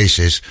different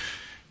places,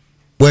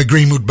 where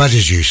Greenwood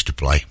Badgers used to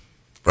play,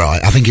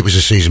 right? I think it was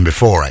a season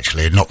before,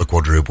 actually, not the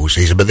quadruple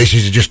season, but this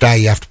is just how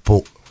you have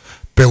to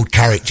build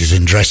characters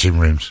in dressing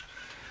rooms.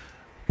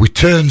 We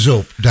turns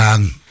up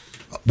down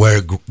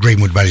where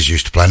Greenwood Badgers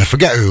used to play, and I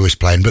forget who was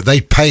playing, but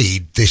they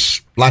paid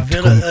this lad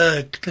to come...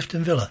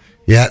 Clifton Villa.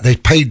 Yeah, they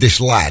paid this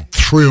lad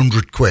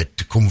 300 quid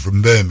to come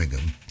from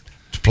Birmingham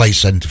to play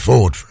centre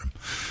forward for him.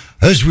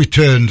 As we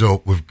turned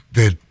up with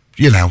the,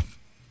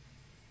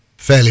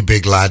 fairly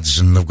big lads,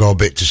 and they've got a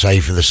bit to say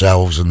for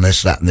themselves and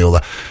this, that and the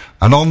other.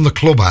 And on the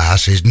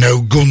clubhouse is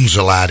no guns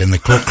allowed in the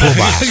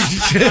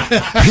clubhouse.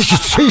 You should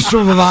see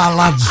some of our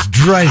lads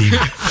drain.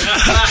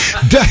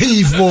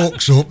 Dave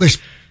walks up, this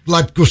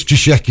lad goes to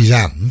shake his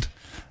hand,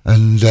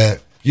 and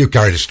you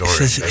carry the story.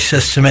 He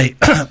says to me,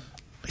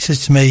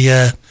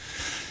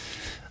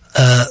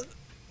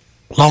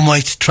 long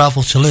way to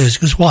travel to lose.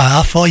 He goes, why?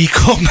 How far you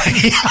come,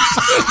 mate?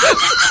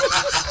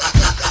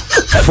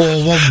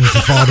 4-1 was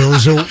the final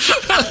result.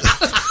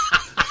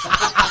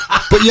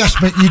 But yes,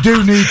 mate, you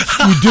do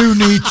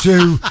need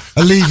to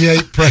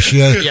alleviate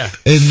pressure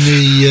in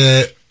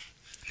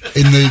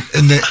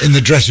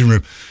the dressing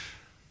room.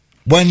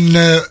 When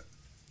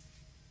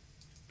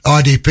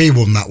IDP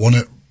won that one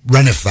at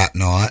Renniff that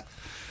night,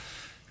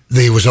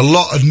 there was a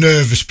lot of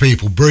nervous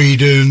people,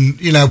 Breeden,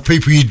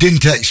 people you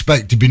didn't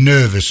expect to be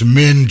nervous, and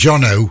me and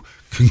Jono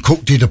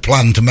concocted a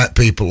plan to make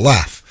people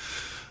laugh.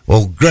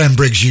 Well, Graham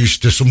Briggs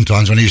used to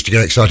sometimes, when he used to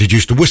get excited,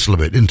 used to whistle a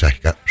bit, didn't he?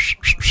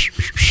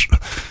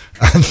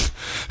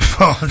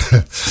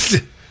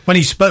 When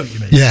he spoke, you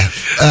mean? Yeah.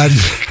 And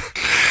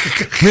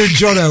me and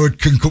Jono had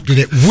concocted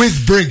it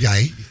with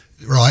Briggy,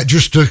 right,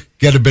 just to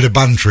get a bit of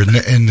banter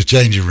in the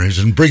changing rooms.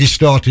 And Briggy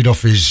started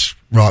off his,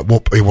 right,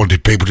 what he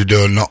wanted people to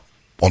do and not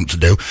want to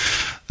do.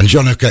 And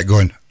Jono kept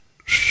going,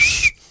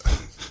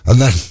 and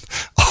then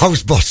I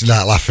was busting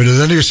out laughing, and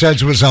then he was saying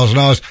to himself, and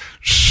I was,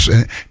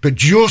 but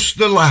just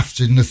the laughs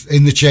in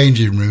the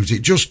changing rooms,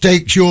 it just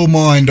takes your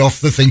mind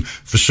off the thing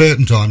for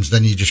certain times,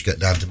 then you just get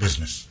down to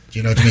business. Do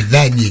you know what I mean?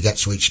 Then you get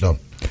switched on.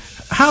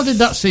 How did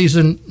that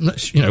season,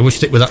 we'll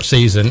stick with that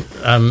season,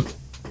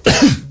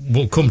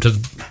 we'll come to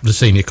the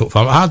Senior Cup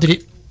final. How did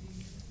it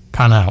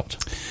pan out?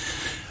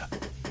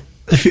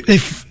 If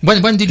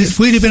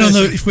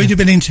we'd have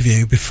been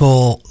interviewed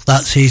before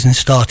that season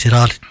started,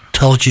 I'd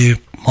told you,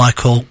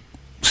 Michael,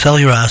 sell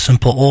your house and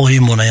put all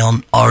your money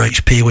on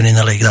RHP winning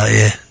the league that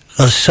year.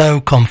 I was so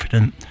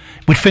confident.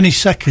 We'd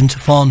finished second to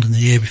Farndon the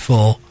year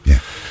before. Yeah.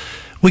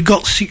 We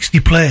got 60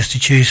 players to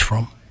choose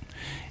from,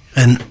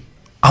 and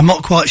I'm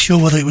not quite sure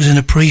whether it was in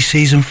a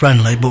pre-season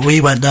friendly, but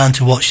we went down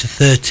to watch the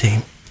third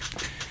team,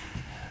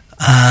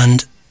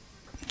 and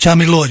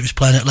Jamie Lloyd was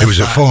playing at left back. It was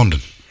at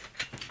Farndon.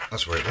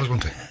 That's where it was,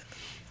 wasn't it?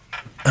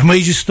 And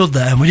we just stood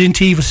there and we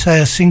didn't even say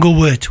a single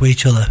word to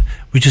each other.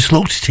 We just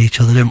looked at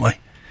each other, didn't we?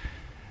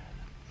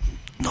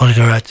 Nodded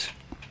our heads.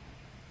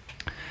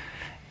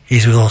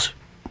 He's with us.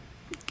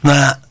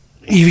 Now,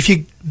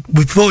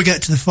 before we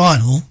get to the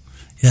final,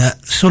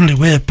 suddenly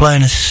we're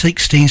playing a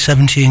 16,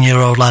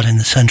 17-year-old lad in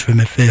the centre of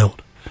midfield.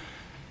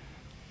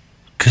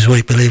 Because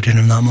we believed in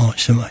him that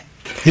much, didn't we?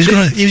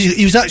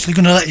 He was actually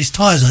going to let his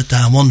tyres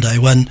down one day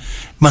when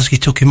Mazgi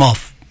took him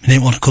off. He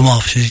didn't want to come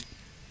off, so he's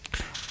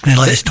going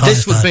to let his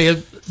tyres down. This would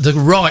be the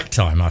right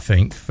time, I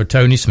think, for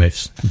Tony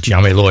Smith's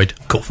Jamie Lloyd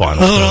Cup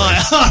final.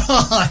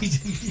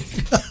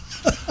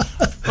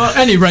 Well,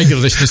 any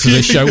regular listeners to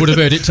this show would have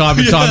heard it time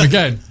and time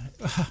again.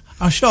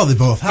 I'm sure they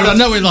both have. But I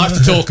know we like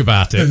to talk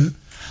about it.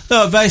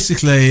 No,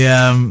 basically,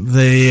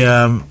 we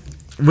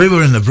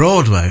were in the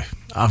Broadway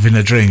having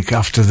a drink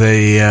after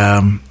the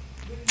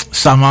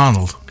Sam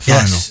Arnold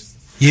final. Yes,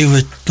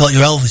 you got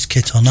your Elvis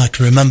kit on. I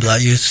can remember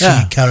that. You were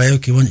singing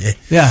karaoke, weren't you?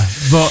 Yeah,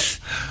 but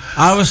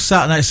I was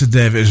sat next to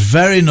Dave. It was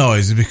very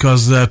noisy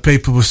because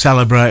people were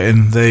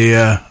celebrating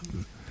the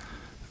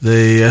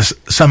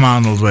Sam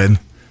Arnold win,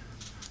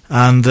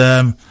 and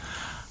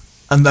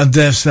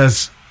Dave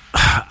says,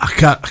 I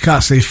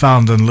can't see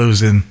Farndon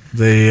losing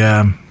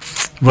the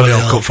Willie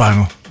Hall Cup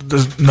final.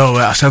 There's no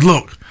way. I said,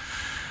 look,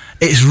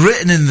 it's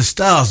written in the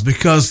stars,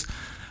 because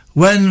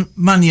when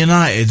Man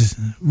United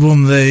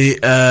won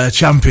the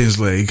Champions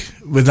League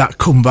with that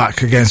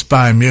comeback against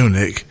Bayern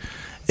Munich,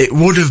 it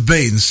would have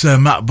been Sir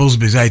Matt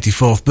Busby's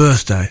 84th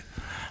birthday.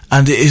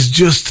 And it is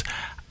just...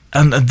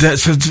 And Dave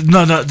says,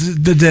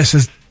 Dave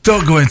says,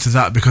 don't go into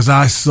that, because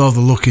I saw the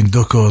look in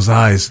Ducko's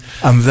eyes,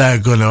 and they're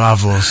going to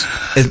have us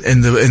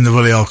in the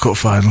Willie Hall Cup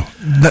final.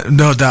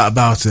 No doubt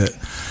about it.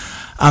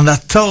 And I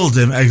told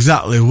him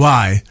exactly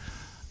why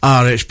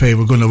RHP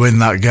were going to win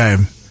that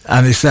game.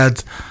 And he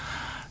said,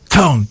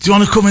 Tom, do you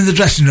want to come in the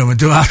dressing room and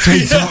do our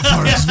team talk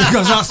for us?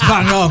 Because that's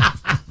bang on.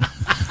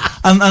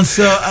 And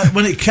so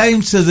when it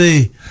came to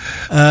the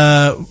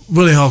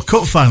Willie Hall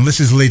Cup final, this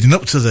is leading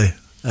up to the...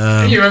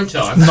 in your own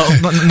time.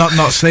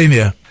 Not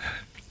senior.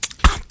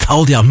 I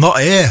told you, I'm not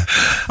here.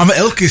 I'm at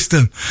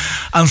Ilkeston.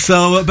 And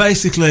so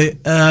basically,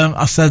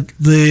 I said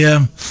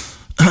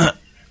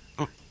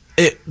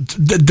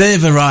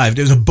Dave arrived.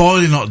 It was a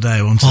boiling hot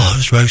day, wasn't it? Oh, it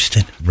was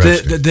roasting.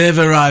 Dave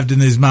arrived in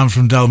his Man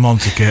from Del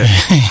Monte kit,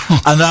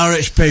 and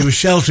RHP was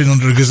sheltering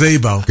under a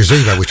gazebo. We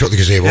took the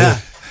gazebo. Yeah.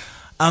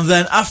 And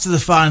then after the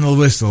final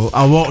whistle,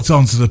 I walked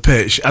onto the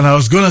pitch, and I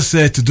was going to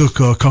say to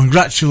Ducko,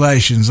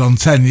 congratulations on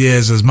 10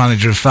 years as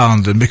manager of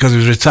Farndon, because he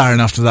was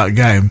retiring after that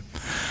game.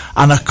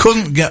 And I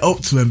couldn't get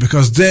up to him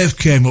because Dave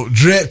came up,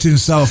 draped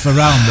himself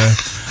around me,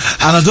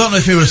 and I don't know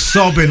if he was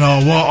sobbing or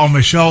what on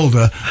my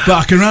shoulder, but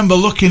I can remember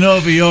looking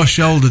over your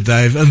shoulder,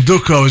 Dave, and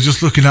Ducko was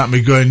just looking at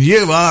me going,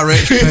 you are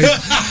HP.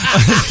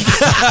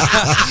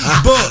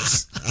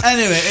 But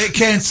anyway, it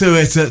came to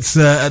it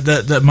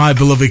at my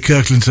beloved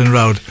Kirklinton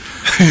Road,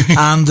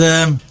 and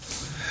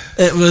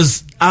it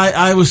was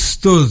I was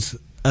stood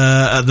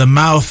at the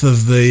mouth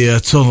of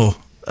the tunnel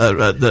at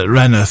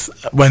Reneth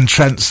when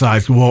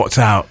Trentside walked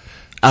out.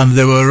 And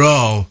they were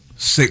all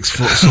 6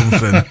 foot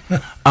something.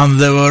 And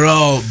they were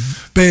all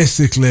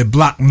basically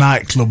black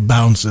nightclub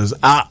bouncers.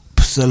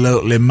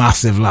 Absolutely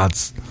massive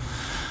lads.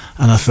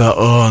 And I thought,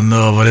 oh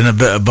no, we're in a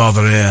bit of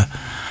bother here.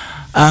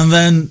 And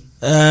then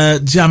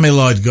Jamie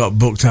Lloyd got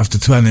booked after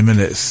 20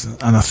 minutes.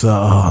 And I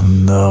thought, oh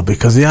no,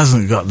 because he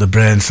hasn't got the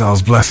brain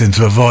cells, bless him,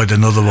 to avoid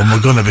another one. We're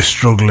going to be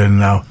struggling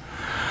now.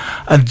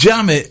 And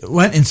Jamie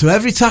went into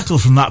every tackle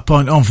from that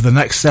point on for the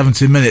next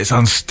 70 minutes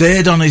and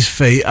stayed on his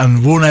feet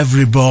and won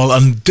every ball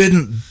and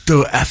didn't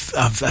do a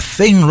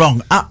thing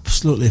wrong.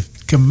 Absolutely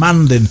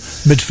commanding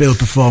midfield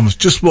performance.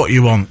 Just what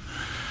you want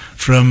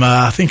from,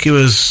 I think he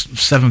was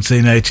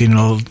 17, 18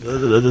 old at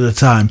the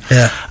time.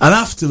 Yeah. And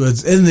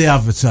afterwards, in the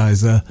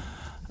advertiser,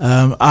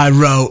 I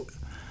wrote,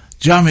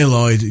 Jamie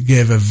Lloyd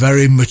gave a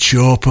very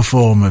mature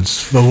performance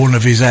for one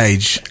of his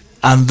age.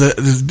 And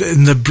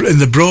in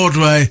the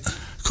Broadway,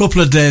 a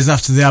couple of days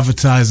after the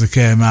advertiser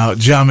came out,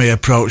 Jamie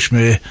approached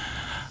me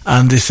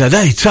and he said,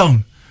 "Hey,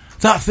 Tom,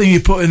 that thing you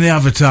put in the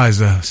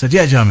advertiser." I said,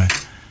 "Yeah, Jamie."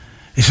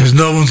 He says,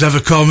 "No one's ever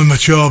called me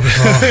mature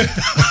before."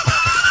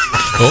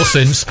 Or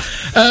since.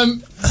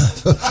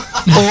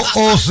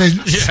 or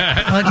since.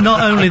 Yeah.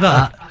 Not only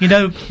that, you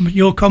know,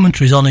 your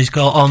commentary's on his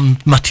goal, on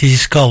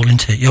Matty's goal,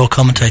 isn't it? Your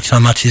commentating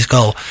on Matty's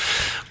goal.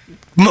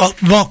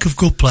 Mark of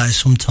good players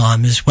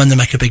sometimes is when they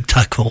make a big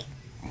tackle.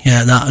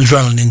 Yeah, that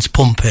adrenaline's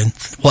pumping.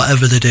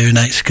 Whatever they do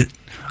next,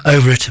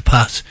 over it to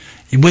pass.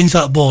 He wins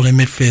that ball in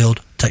midfield,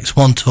 takes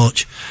one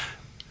touch,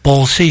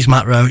 ball sees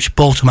Matt Roach,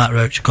 ball to Matt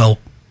Roach, goal.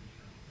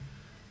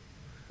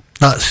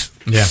 That's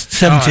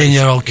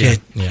 17-year-old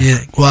kid. Yeah.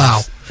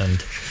 Wow.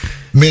 And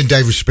me and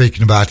Dave were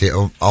speaking about it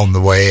on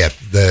the way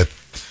here.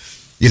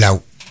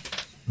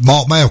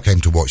 Mark Mayo came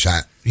to watch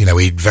that. You know,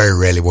 he'd very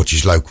rarely watch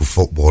his local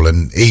football,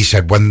 and he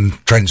said when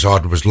Trent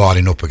Sider was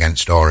lining up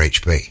against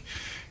RHP,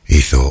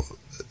 he thought,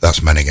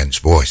 that's men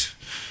against boys.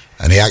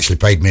 And he actually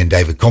paid me and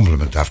Dave a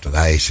compliment after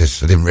that. He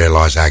says, "I didn't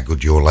realise how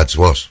good your lads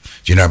was."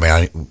 Do you know what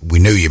I mean? We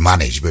knew you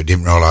managed, but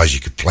didn't realise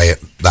you could play at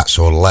that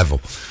sort of level.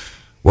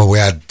 Well, we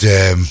had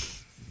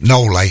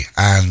Nole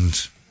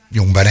and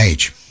young Ben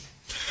Age.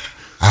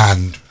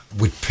 And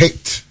we'd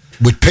picked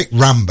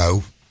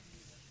Rambo,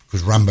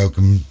 because Rambo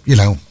can, you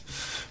know,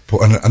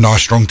 put a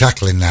nice strong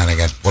tackle in now and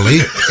again. Well,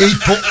 he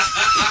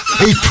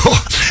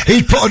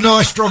put a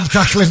nice strong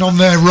tackle in on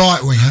their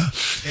right winger,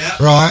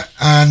 right,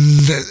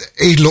 and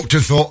he looked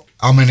and thought,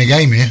 "I'm in a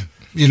game here."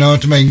 You know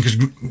what I mean? Because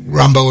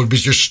Rambo would be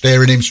just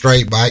staring him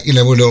straight back, you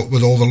know, with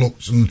all the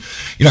looks and,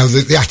 you know,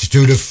 the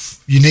attitude of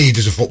you need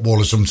as a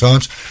footballer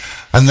sometimes.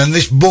 And then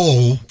this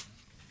ball,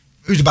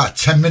 it was about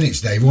 10 minutes,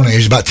 Dave, wasn't it? It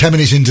was about 10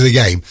 minutes into the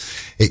game.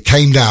 It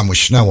came down with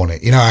snow on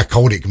it. You know how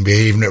cold it can be,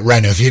 even at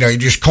Rennes. You know, it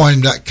just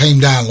came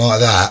down like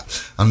that,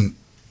 and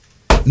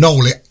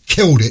Noel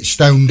killed it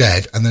stone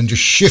dead, and then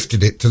just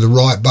shifted it to the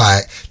right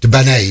back to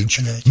Ben Age.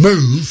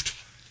 Moved.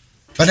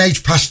 Ben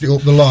Age passed it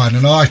up the line,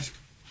 and I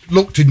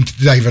looked into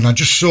Dave, and I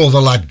just saw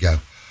the lad go,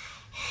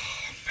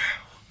 "Oh, no."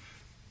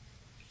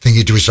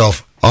 Thinking to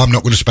myself, I'm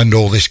not going to spend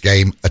all this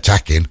game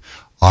attacking.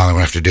 I'm going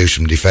to have to do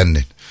some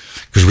defending.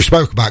 Because we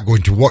spoke about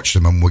going to watch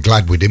them, and we're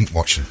glad we didn't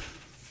watch them.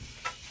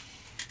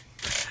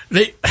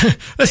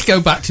 Let's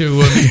go back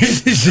to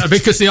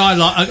because the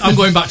highlight. I'm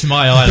going back to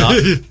my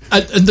highlight,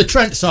 and the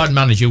Trent side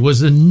manager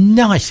was the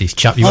nicest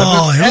chap you ever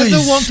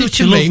wanted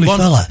to meet.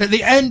 At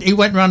the end, he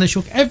went round and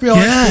shook every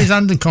his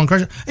hand and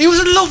congratulated. He was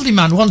a lovely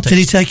man, wasn't he? Did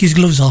he take his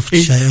gloves off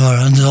to shake your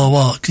hand or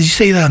what? Did you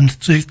see them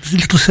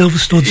little silver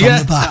studs on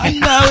the back?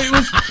 No,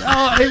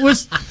 it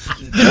was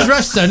the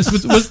dress sense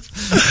was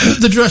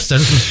the dress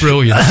sense was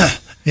brilliant.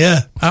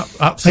 Yeah,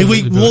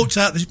 absolutely. Hey,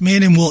 me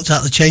and him walked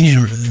out the changing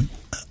room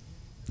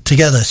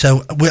together.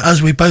 So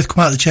as we both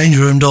come out the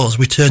changing room doors,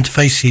 we turned to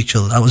face each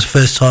other. That was the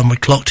first time we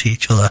clocked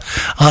each other.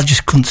 I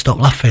just couldn't stop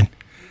laughing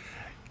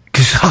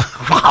because I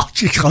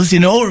was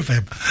in awe of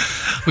him.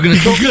 We're going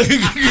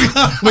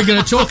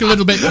to talk a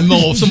little bit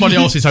more. Somebody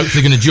else is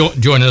hopefully going to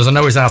join us. I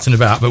know he's out and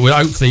about, but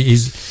hopefully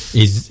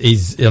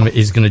he's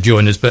going to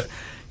join us. But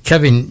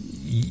Kevin,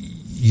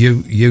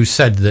 you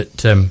said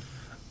that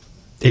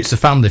it's a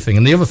family thing,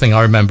 and the other thing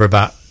I remember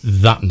about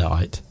that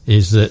night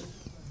is that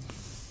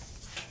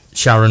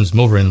Sharon's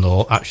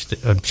mother-in-law,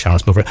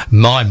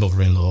 my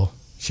mother-in-law,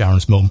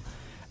 Sharon's mum,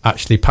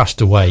 actually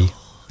passed away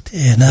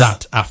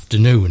that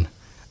afternoon,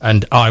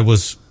 and I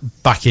was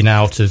backing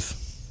out of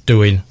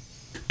doing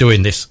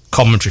this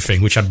commentary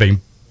thing, which had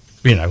been,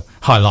 you know,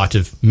 highlight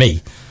of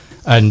me,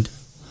 and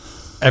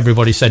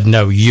everybody said,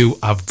 "No, you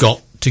have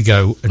got to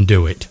go and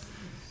do it.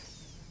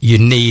 You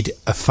need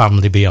a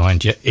family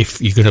behind you if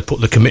you're going to put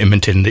the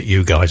commitment in that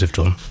you guys have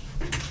done."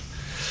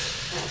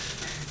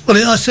 Well,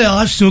 I say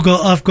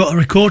I've got a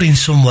recording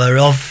somewhere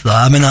of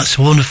that. I mean, that's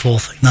a wonderful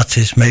thing. That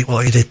is, mate,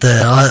 what you did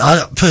there.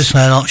 I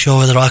personally, I'm not sure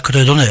whether I could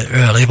have done it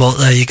really, but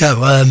there you go.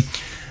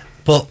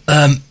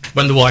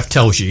 When the wife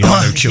tells you, you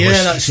have no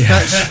choice.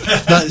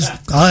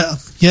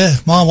 Yeah,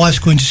 my wife's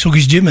going to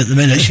Suggy's gym at the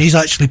minute. She's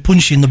actually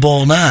punching the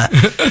ball now.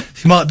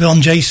 She might be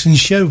on Jason's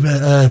show in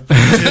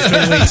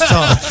 3 weeks'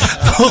 time.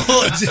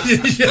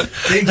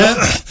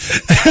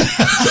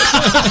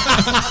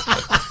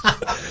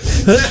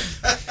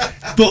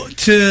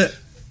 But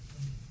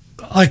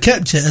I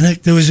kept it, and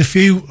there was a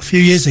few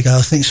years ago,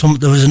 I think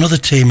there was another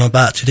team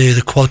about to do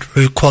the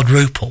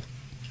quadruple,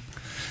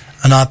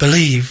 and I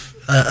believe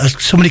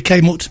somebody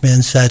came up to me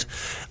and said,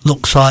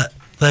 "Looks like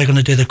they're going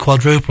to do the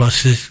quadruple." I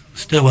says,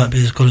 "Still won't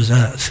be as good as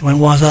that." I went,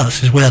 "Why is that?" I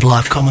says, "We had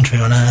live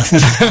commentary on air."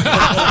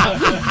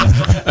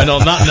 And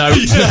on that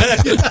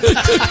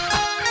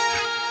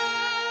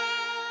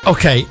note,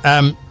 okay,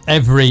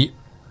 every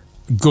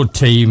good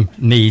team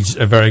needs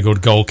a very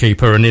good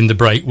goalkeeper, and in the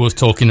break we was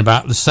talking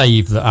about the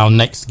save that our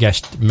next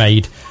guest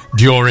made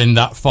during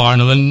that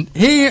final, and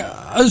here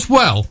as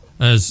well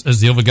as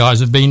the other guys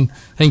have been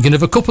thinking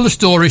of a couple of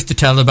stories to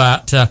tell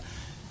about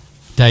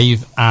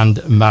Dave and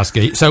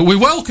Mazgy. So we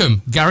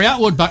welcome Gary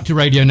Atwood back to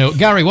Radio Newark.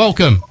 Gary,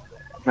 welcome.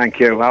 Thank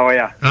you. How are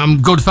you?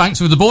 I'm good, thanks.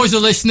 The boys are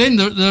listening.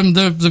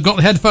 They've got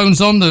the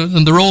headphones on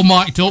and they're all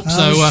mic'd up.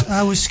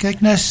 How was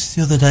Skegness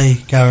the other day,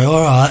 Gary?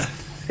 All right?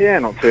 Yeah,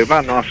 not too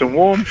bad. Nice and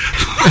warm.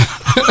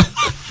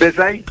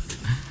 Busy.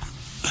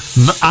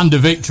 And a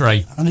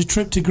victory. And a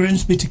trip to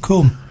Grimsby to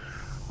come.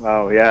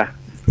 Oh, yeah.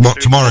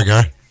 What, tomorrow,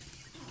 Gary?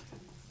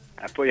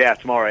 But yeah,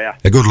 tomorrow, yeah.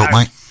 Good luck,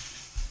 mate.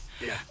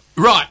 Yeah.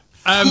 Right.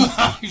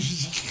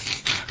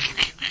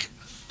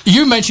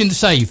 You mentioned the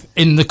save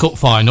in the cup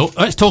final.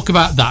 Let's talk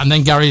about that, and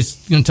then Gary's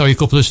going to tell you a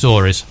couple of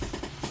stories.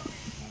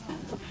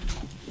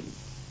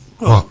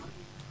 What?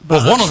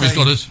 Well, one of his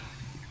got us.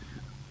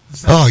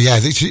 Oh, yeah.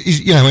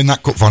 In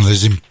that cup final,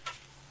 there's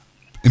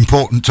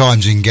important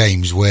times in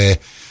games where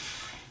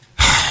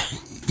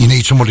you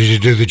need somebody to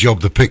do the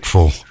job they're picked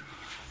for.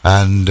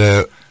 And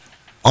I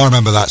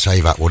remember that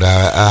save, Atwood,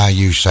 how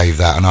you saved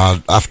that.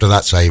 And after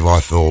that save, I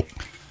thought,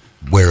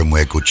 we're in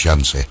good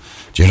chance here.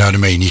 Do you know what I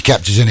mean? You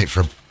kept us in it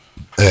for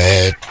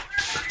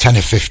 10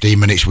 or 15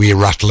 minutes with your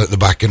rattle at the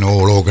back and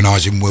all,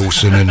 organising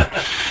Wilson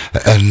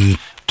and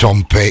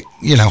Tom Pitt,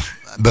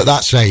 But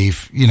that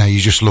save, you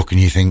just look and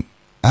you think,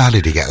 how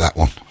did he get that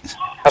one?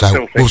 I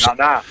still think like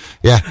that.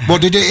 Yeah. Well,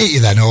 did it hit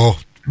you then?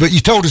 But you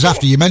told us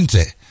after you meant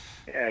it.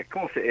 Yeah, of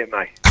course it hit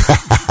me.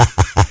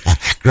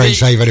 Great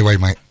save anyway,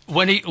 mate.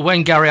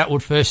 When Gary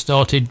Atwood first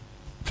started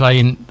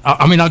playing,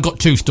 I got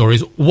two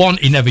stories. One,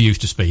 he never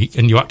used to speak,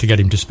 and you had to get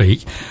him to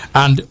speak.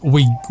 And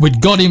we'd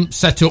got him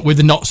set up with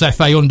the Notts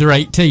FA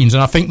under-18s,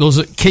 and I think there was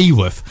at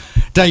Keyworth.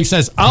 Dave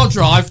says, I'll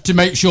drive to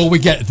make sure we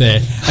get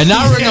there. An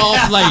hour and a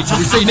half later,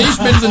 we've seen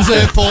East Midlands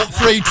Airport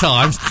 3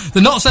 times.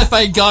 The Notts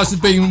FA guys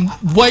have been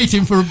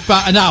waiting for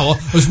about an hour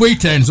as we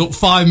turned up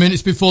 5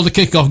 minutes before the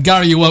kick-off.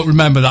 Gary, you won't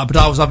remember that, but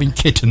I was having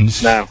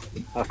kittens. No,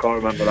 I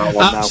can't remember that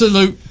one.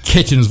 Absolute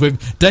kittens.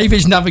 With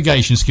David's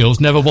navigation skills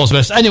never was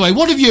best. Anyway,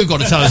 what have you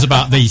got to tell us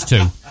about these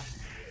two?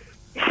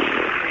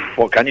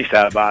 What can you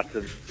say about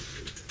them?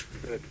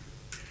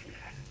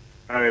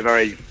 Very,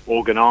 very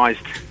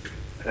organised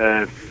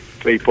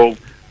people,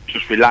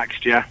 just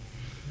relaxed you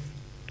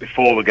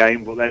before the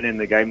game, but then in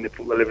the game they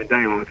put the living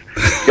daylights.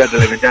 Get the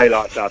living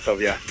daylights out of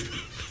you.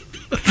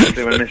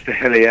 Especially when Mr.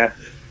 Hillier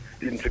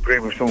didn't agree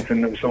with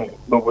something that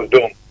was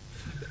done.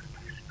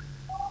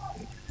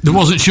 There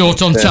wasn't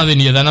short on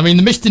telling you then. I mean,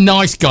 the Mr.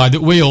 Nice Guy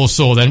that we all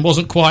saw then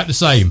wasn't quite the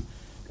same.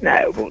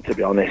 No, but to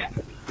be honest,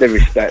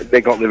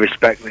 they got the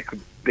respect.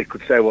 They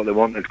could say what they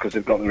wanted because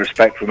they've got the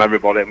respect from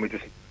everybody, and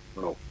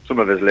some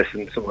of us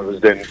listened, some of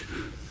us didn't.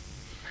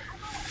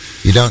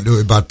 You don't do it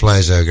with bad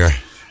players, though, Gary.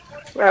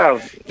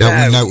 Well, don't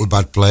win out with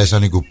bad players,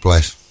 only good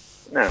players.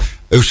 No.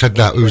 Who said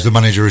that? Who was the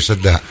manager who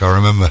said that? Can't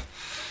remember.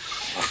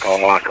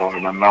 I can't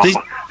remember.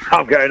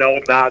 I'm getting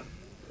old now.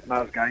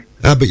 That's game.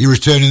 But you're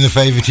returning the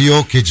favour to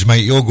your kids,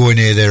 mate. You're going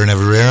here, there, and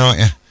everywhere, aren't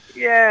you?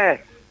 Yeah.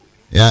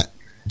 Yeah.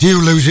 Do you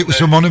lose it with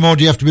someone, or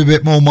do you have to be a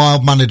bit more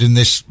mild-mannered in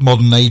this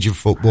modern age of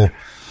football?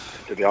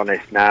 To be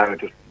honest, now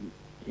just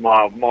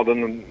mild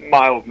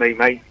me,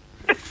 mate.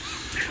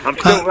 I'm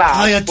still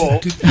loud,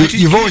 but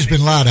you've always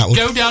been loud, Atwood.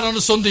 Go down on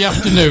a Sunday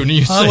afternoon and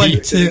you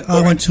see.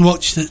 I went to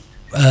watch the.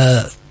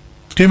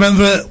 Do you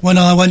remember when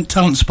I went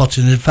talent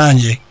spotting and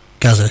found you,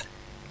 Gazza?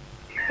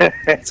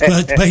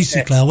 So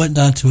basically, I went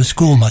down to a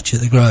school match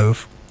at the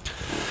Grove,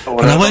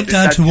 and I went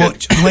down to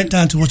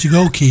watch a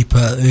goalkeeper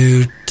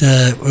who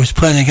was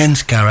playing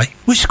against Gary.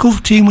 Which school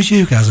team was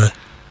you, Gazza?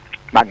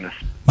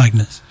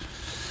 Magnus.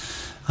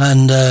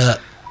 And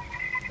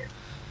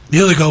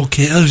the other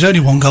goalkeeper, there was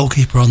only one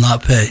goalkeeper on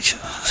that pitch.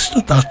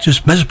 I was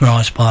just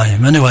mesmerised by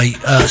him. Anyway,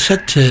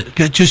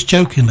 just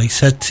jokingly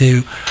said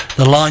to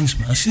the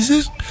linesman, I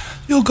says,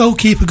 your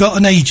goalkeeper got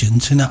an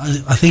agent? And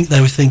I think they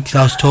were thinking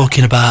I was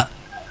talking about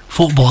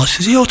football. I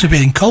says, he ought to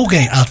be in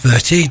Colgate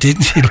advert, he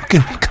didn't he? Look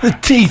at the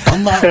teeth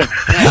on that.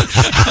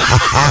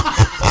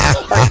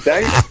 Thanks,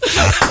 Dave.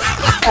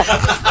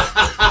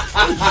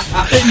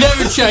 It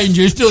never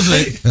changes, does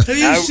it? Have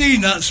you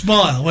seen that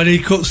smile when he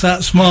cuts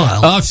that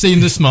smile? I've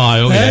seen the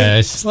smile,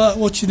 yes. It's like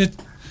watching a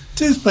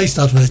toothpaste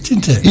advert,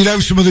 isn't it? You know,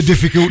 some of the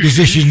difficult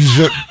decisions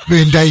that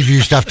me and Dave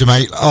used to have to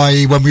make,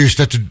 i.e. when we used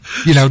to have to,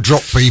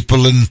 drop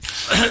people and,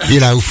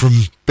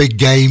 from big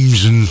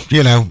games and,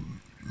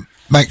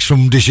 make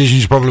some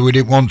decisions probably we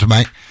didn't want to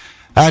make.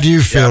 How do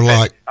you feel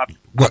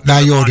now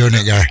you're doing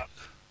it, Gary?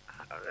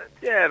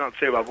 Yeah, not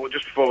too bad. But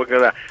just before we go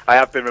there, I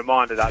have been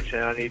reminded actually,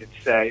 and I needed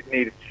to say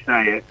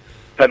it.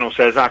 Fennell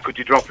says, "How could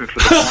you drop him for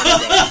the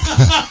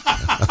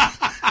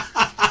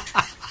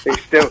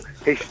final?"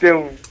 He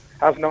still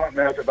has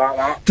nightmares about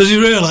that. Does he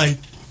really?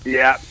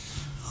 Yeah.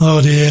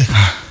 Oh dear.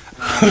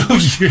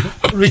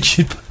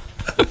 Richard.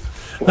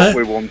 What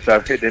we won, so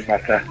it didn't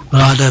matter.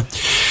 Right,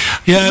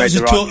 yeah, it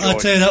was I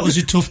tell you, that was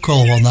a tough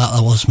call on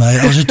that was, mate.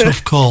 That was a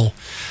tough call.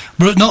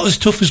 But not as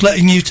tough as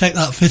letting you take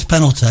that 5th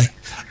penalty.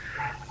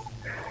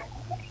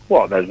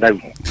 What? There's no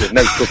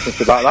toughness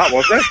about that,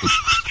 was there?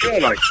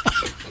 Surely.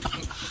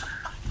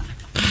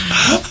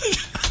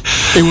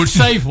 He would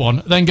save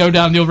one, then go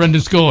down the other end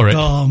and score it.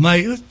 Oh,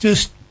 mate,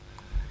 just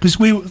because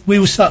we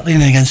were sat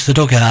leaning against the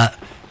dugout.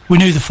 We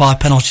knew the 5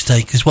 penalty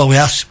takers. Well,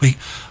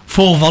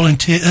 four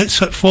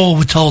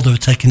were told they were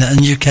taking it,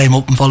 and you came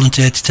up and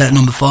volunteered to take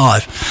number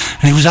 5,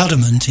 and he was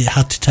adamant he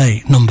had to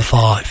take number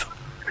 5.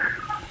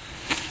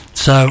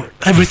 So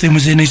everything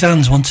was in his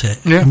hands, wasn't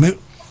it? Yeah.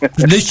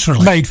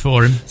 Literally made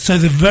for him. So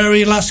the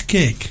very last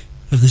kick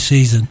of the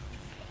season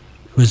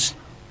was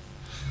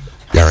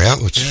Gary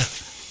Atwood. Yeah.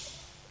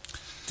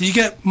 Did you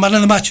get man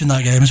of the match in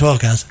that game as well,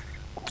 Gaz?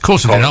 Of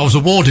course I did. I was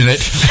awarding it.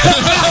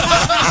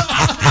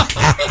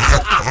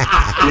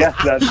 Yes,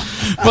 then.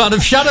 Man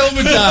of shadow of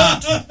a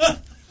doubt.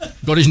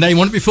 Got his name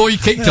on it before you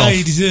kicked off.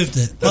 He deserved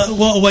it.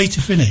 What a way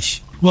to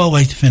finish. What a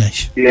way to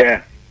finish.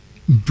 Yeah.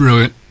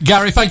 Brilliant.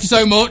 Gary, thank you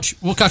so much.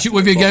 We'll catch up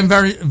with you again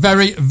very,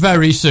 very,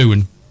 very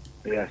soon.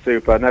 Yeah,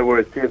 super. No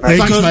worries. Cheers, mate. Hey,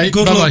 Thanks, mate.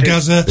 Good Bye-bye. luck,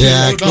 Gazza.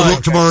 Yeah, good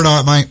luck tomorrow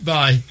night, mate.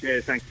 Bye.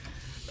 Cheers, thanks.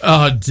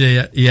 Oh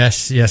dear,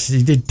 yes,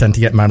 he did tend to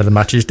get man of the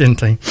matches,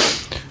 didn't he?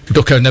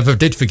 Ducko never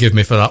did forgive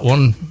me for that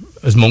one,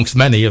 as amongst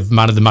many of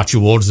man of the match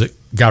awards that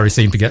Gary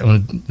seemed to get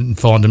on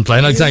Farndon play.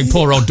 And I'm saying,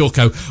 poor old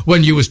Ducko,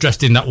 when you was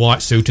dressed in that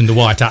white suit and the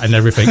white hat and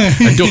everything,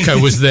 and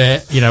Ducko was there,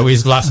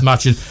 his last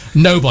match, and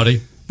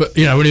nobody, but,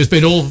 when he was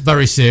being all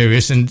very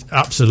serious and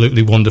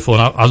absolutely wonderful,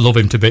 and I love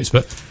him to bits,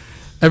 but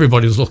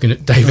everybody was looking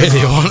at Dave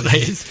Iddie, weren't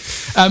they?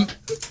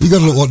 You got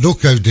to look what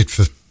Ducko did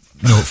for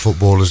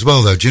football as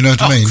well, though. Do you know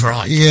what I mean?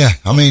 Christ. Yeah,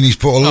 I mean, he's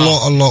put a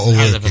lot of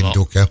work in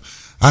Ducko.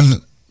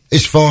 And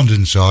his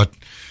Farndon side,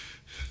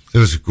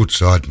 there was a good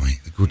side, mate.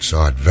 A good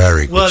side,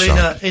 very good side.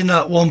 Well, in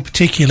that one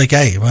particular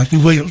game,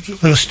 we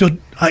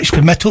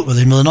actually met up with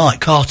him the other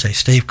night,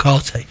 Steve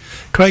Carty.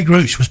 Craig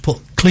Roach was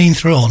put clean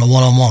through on a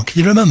one-on-one.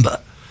 Can you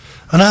remember?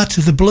 And out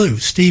of the blue,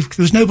 there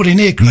was nobody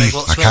near Craig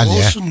whatsoever. All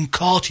of a sudden,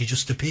 Carty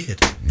just appeared.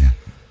 Yeah.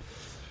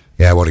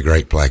 Yeah, what a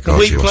great player Carty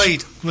was. We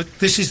played.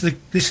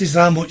 This is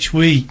how much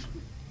we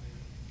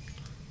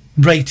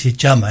rated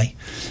Jamie.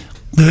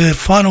 The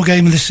final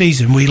game of the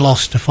season, we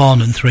lost to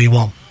Farndon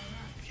 3-1.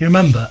 You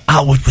remember?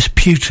 Atwood was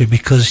putrid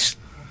because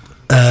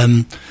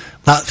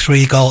that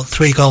three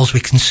goals we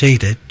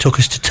conceded took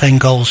us to 10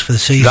 goals for the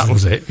season. That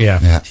was it,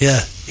 yeah.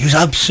 He was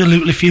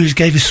absolutely furious.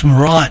 Gave us some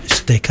right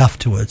stick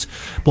afterwards.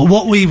 But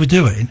what we were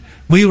doing,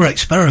 we were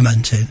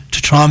experimenting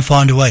to try and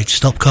find a way to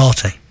stop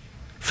Carty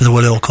for the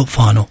Williall Cup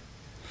final.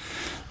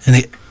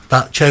 And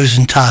that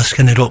chosen task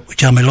ended up with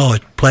Jamie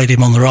Lloyd, played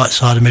him on the right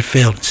side of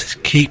midfield and says,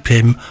 keep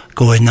him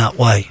going that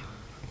way.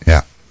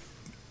 Yeah.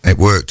 It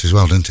worked as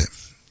well, didn't it?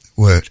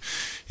 Worked.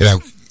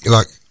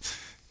 Like,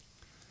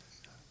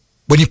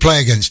 when you play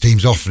against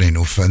teams often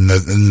enough and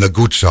the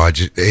good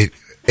sides,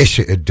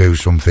 it'd do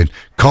something.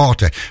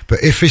 Carty. But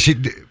if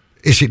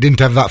it didn't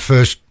have that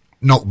first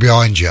knock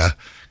behind you,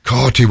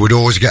 Carty would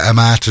always get him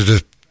out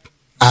of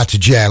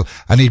jail,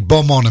 and he'd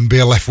bomb on and be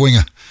a left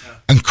winger.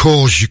 And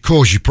cause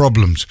you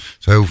problems.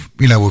 So,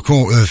 we're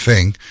caught with the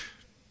thing.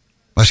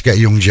 Let's get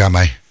young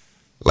Jamie,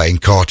 letting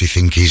Carty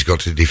think he's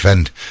got to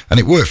defend. And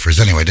it worked for us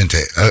anyway, didn't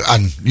it?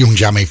 And young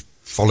Jamie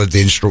followed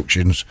the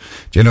instructions.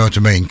 Do you know what I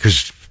mean?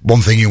 Because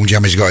one thing young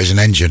Jamie's got is an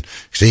engine.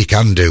 So he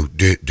can do.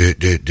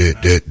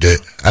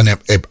 And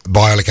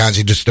by all accounts,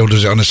 he still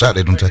does it on a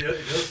Saturday, doesn't he?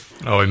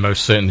 Oh, he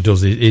most certainly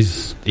does. He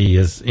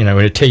is, in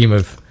a team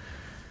of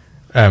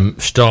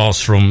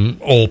stars from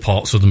all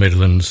parts of the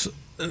Midlands.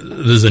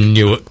 There's a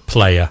Newark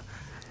player,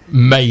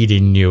 made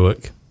in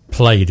Newark,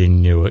 played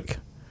in Newark,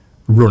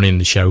 running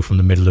the show from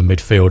the middle of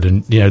midfield,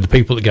 and the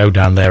people that go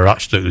down there are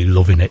absolutely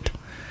loving it.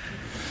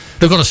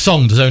 They've got a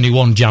song. There's only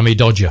one Jammy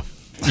Dodger.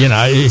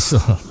 It's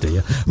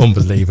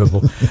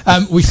unbelievable.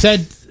 We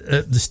said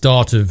at the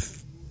start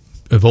of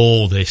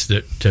all this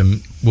that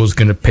was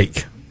going to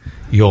pick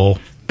your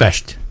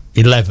best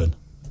 11,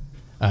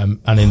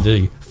 and in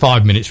the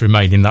 5 minutes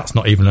remaining, that's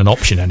not even an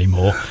option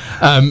anymore.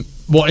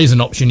 What is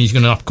an option? He's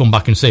going to have to come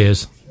back and see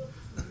us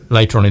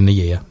later on in the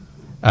year,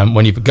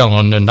 when you've gone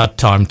on and had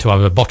time to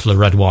have a bottle of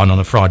red wine on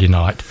a Friday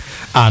night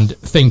and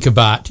think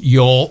about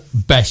your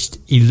best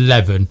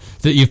 11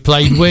 that you've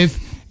played with,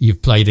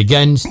 you've played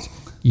against,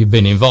 you've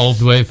been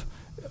involved with.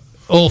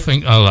 All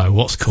think, oh,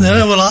 what's coming?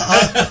 No, well,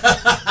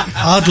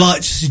 I'd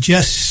like to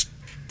suggest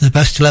the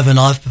best 11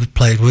 I've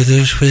played with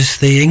was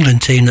the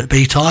England team that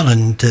beat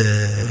Ireland,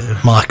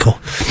 Michael.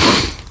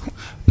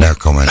 No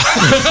comment.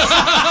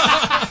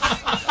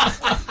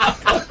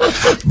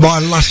 My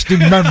lasting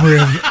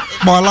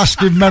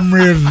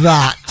memory of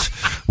that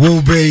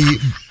will be,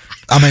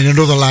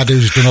 another lad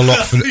who's done a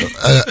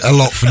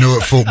lot for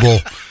Newark football,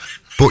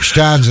 Butch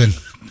Townsend.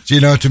 Do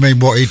you know what I mean?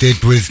 What he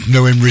did with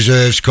Newham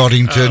Reserves,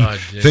 Coddington,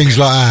 things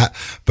like that.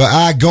 But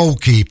our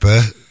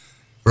goalkeeper,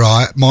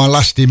 right, my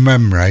lasting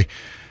memory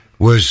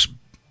was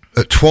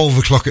at 12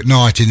 o'clock at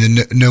night in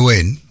the New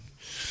Inn,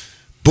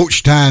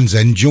 Butch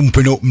Townsend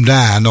jumping up and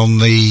down on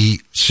the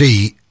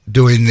seat,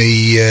 doing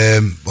the,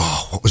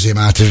 what was him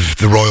out of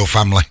the royal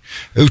family?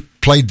 Who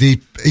played the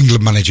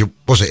England manager?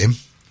 Was it him?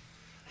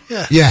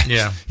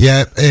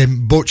 Yeah.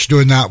 Butch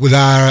doing that with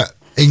our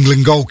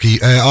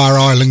our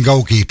Ireland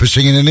goalkeeper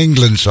singing an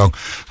England song.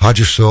 I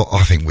just thought,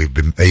 I think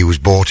he was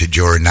bought it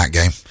during that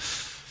game.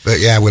 But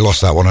yeah, we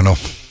lost that 1-0.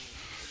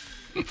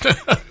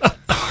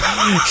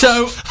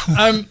 So,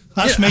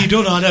 that's me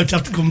done. I don't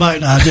have to come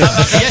back now, do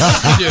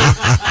yes, you do.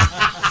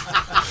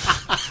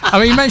 I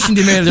mean, you mentioned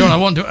him earlier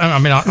on.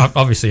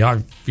 Obviously,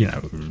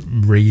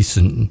 Reese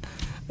and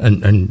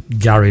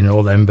Gary and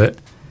all them, but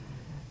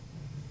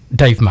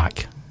Dave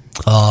Mack.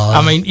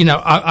 I mean,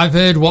 I've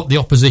heard what the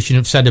opposition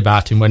have said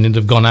about him when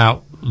they've gone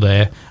out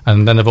there,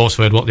 and then I've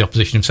also heard what the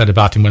opposition have said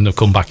about him when they've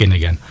come back in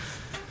again,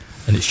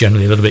 and it's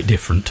generally a little bit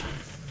different.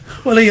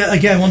 Well, he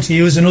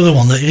was another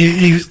one that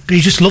he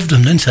just loved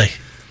them, didn't he?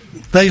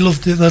 They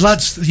loved it.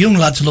 The young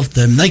lads loved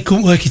them. They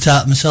couldn't work it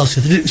out themselves,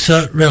 so they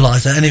didn't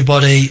realise that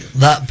anybody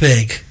that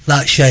big,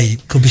 that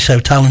shape, could be so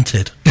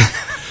talented.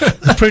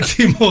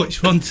 Pretty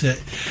much, wasn't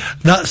it?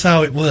 That's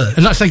how it worked.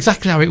 And that's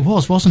exactly how it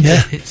was, wasn't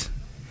it?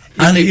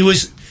 And it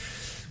was,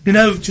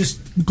 just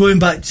going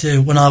back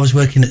to when I was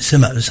working at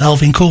Simo's,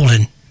 Alvin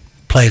Coolin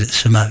played at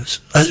Simo's.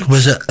 It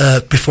was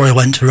before he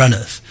went to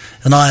Rennes.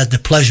 And I had the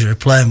pleasure of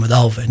playing with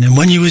Alvin. And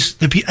when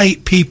there'd be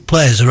 8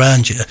 players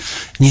around you,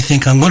 and you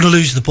think, I'm going to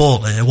lose the ball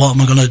here, what am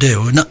I going to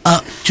do? And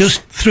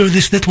just through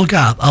this little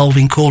gap,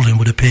 Alvin Coolin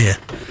would appear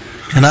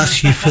and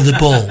ask you for the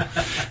ball.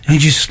 And you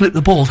just slip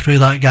the ball through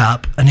that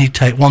gap, and he'd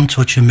take one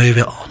touch and move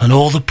it on. And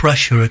all the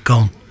pressure had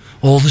gone.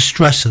 All the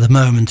stress of the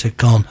moment had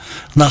gone.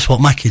 And that's what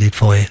Mackie did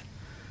for you.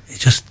 He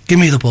just, give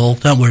me the ball,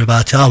 don't worry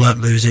about it, I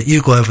won't lose it.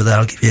 You go over there,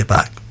 I'll give you it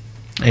back.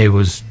 It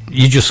was,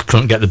 you just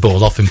couldn't get the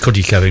ball off him, could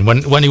you, Kevin?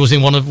 When he was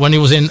in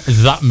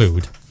that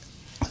mood.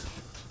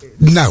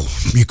 No,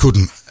 you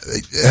couldn't.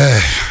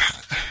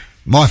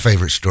 My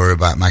favourite story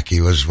about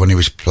Mackie was when he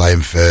was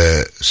playing for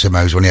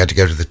Simo's, when he had to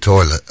go to the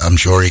toilet. I'm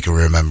sure he can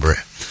remember it.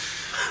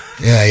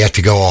 Yeah, he had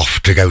to go off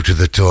to go to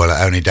the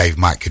toilet. Only Dave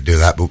Mack could do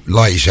that. But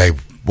like you say,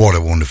 what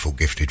a wonderful,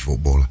 gifted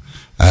footballer.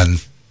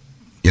 And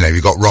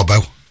you've got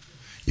Robbo.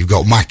 You've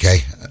got Mackey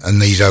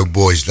and these old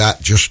boys.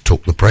 That just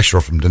took the pressure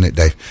off them, didn't it,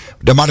 Dave?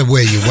 No matter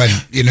where you went,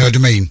 you know what I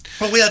mean?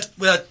 Well, we had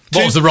what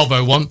was the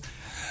Robbo one?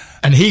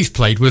 And he's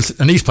played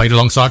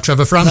alongside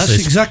Trevor Francis.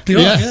 That's exactly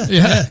right.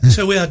 Yeah.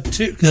 So we had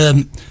two.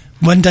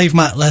 When Dave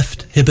Mack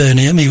left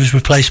Hibernian, he was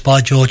replaced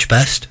by George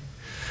Best,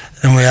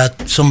 and we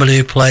had somebody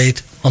who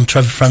played on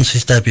Trevor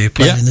Francis' debut,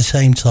 playing in the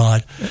same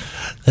side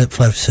at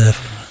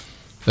FloSurf.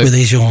 With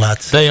these young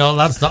lads. They are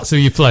lads, that's who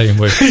you're playing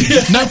with.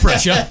 No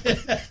pressure.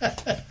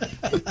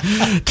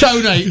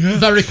 Tony,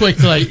 very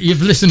quickly,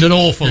 you've listened an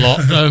awful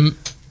lot.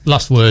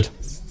 Last word.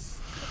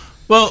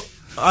 Well,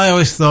 I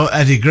always thought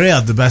Eddie Gray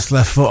had the best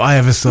left foot I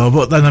ever saw,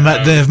 but then I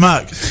met Dave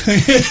Mack.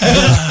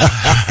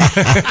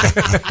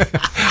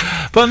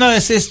 But no,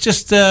 it's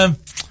just...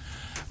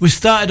 we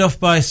started off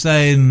by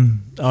saying...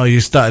 Oh, you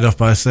started off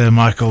by saying,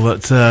 Michael,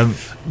 that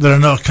there are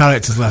no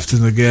characters left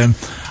in the game.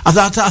 I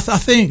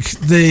think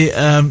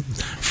the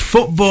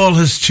football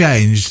has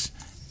changed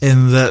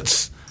in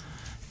that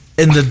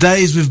in the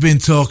days we've been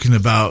talking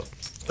about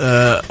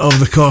over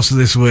the course of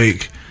this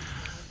week,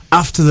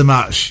 after the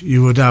match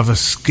you would have a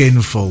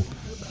skinful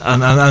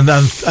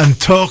and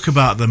talk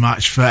about the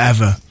match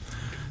forever.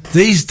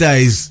 These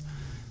days,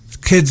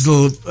 kids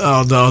or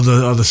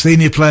the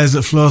senior players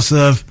at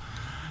FloSurf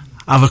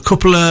have a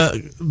couple of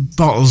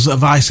bottles of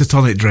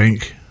isotonic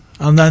drink,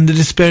 and then they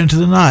disappear into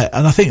the night.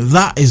 And I think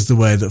that is the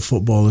way that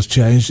football has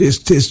changed.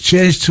 It's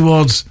changed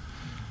towards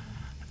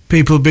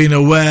people being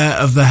aware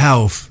of the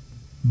health.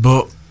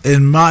 But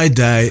in my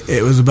day,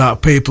 it was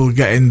about people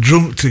getting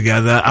drunk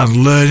together and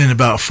learning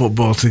about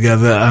football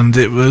together, and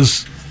it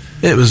was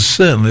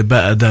certainly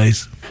better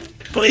days.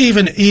 But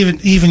even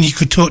you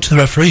could talk to the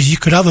referees. You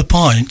could have a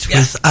pint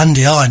with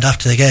Andy Hind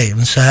after the game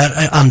and say,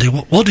 hey, Andy,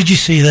 what did you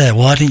see there?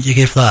 Why didn't you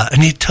give that?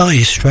 And he'd tell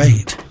you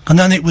straight. And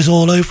then it was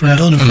all over and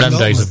done. And them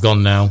days have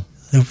gone now.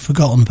 They've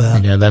forgotten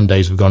about. Yeah, them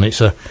days have gone.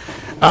 It's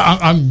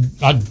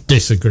I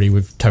disagree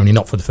with Tony,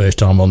 not for the first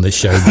time on this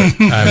show, but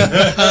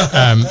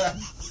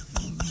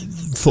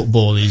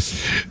football is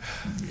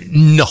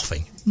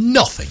nothing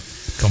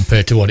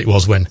compared to what it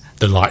was when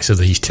the likes of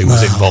these two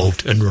was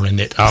involved and running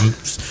it.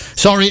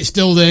 Sorry, it's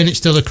still there and it's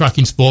still a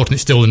cracking sport and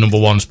it's still the number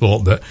one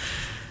sport, but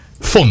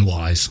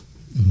fun-wise,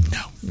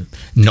 no,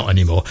 not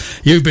anymore.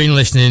 You've been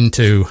listening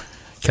to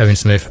Kevin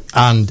Smith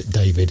and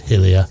David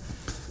Hillier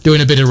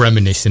doing a bit of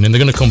reminiscing, and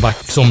they're going to come back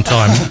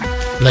sometime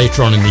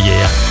later on in the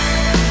year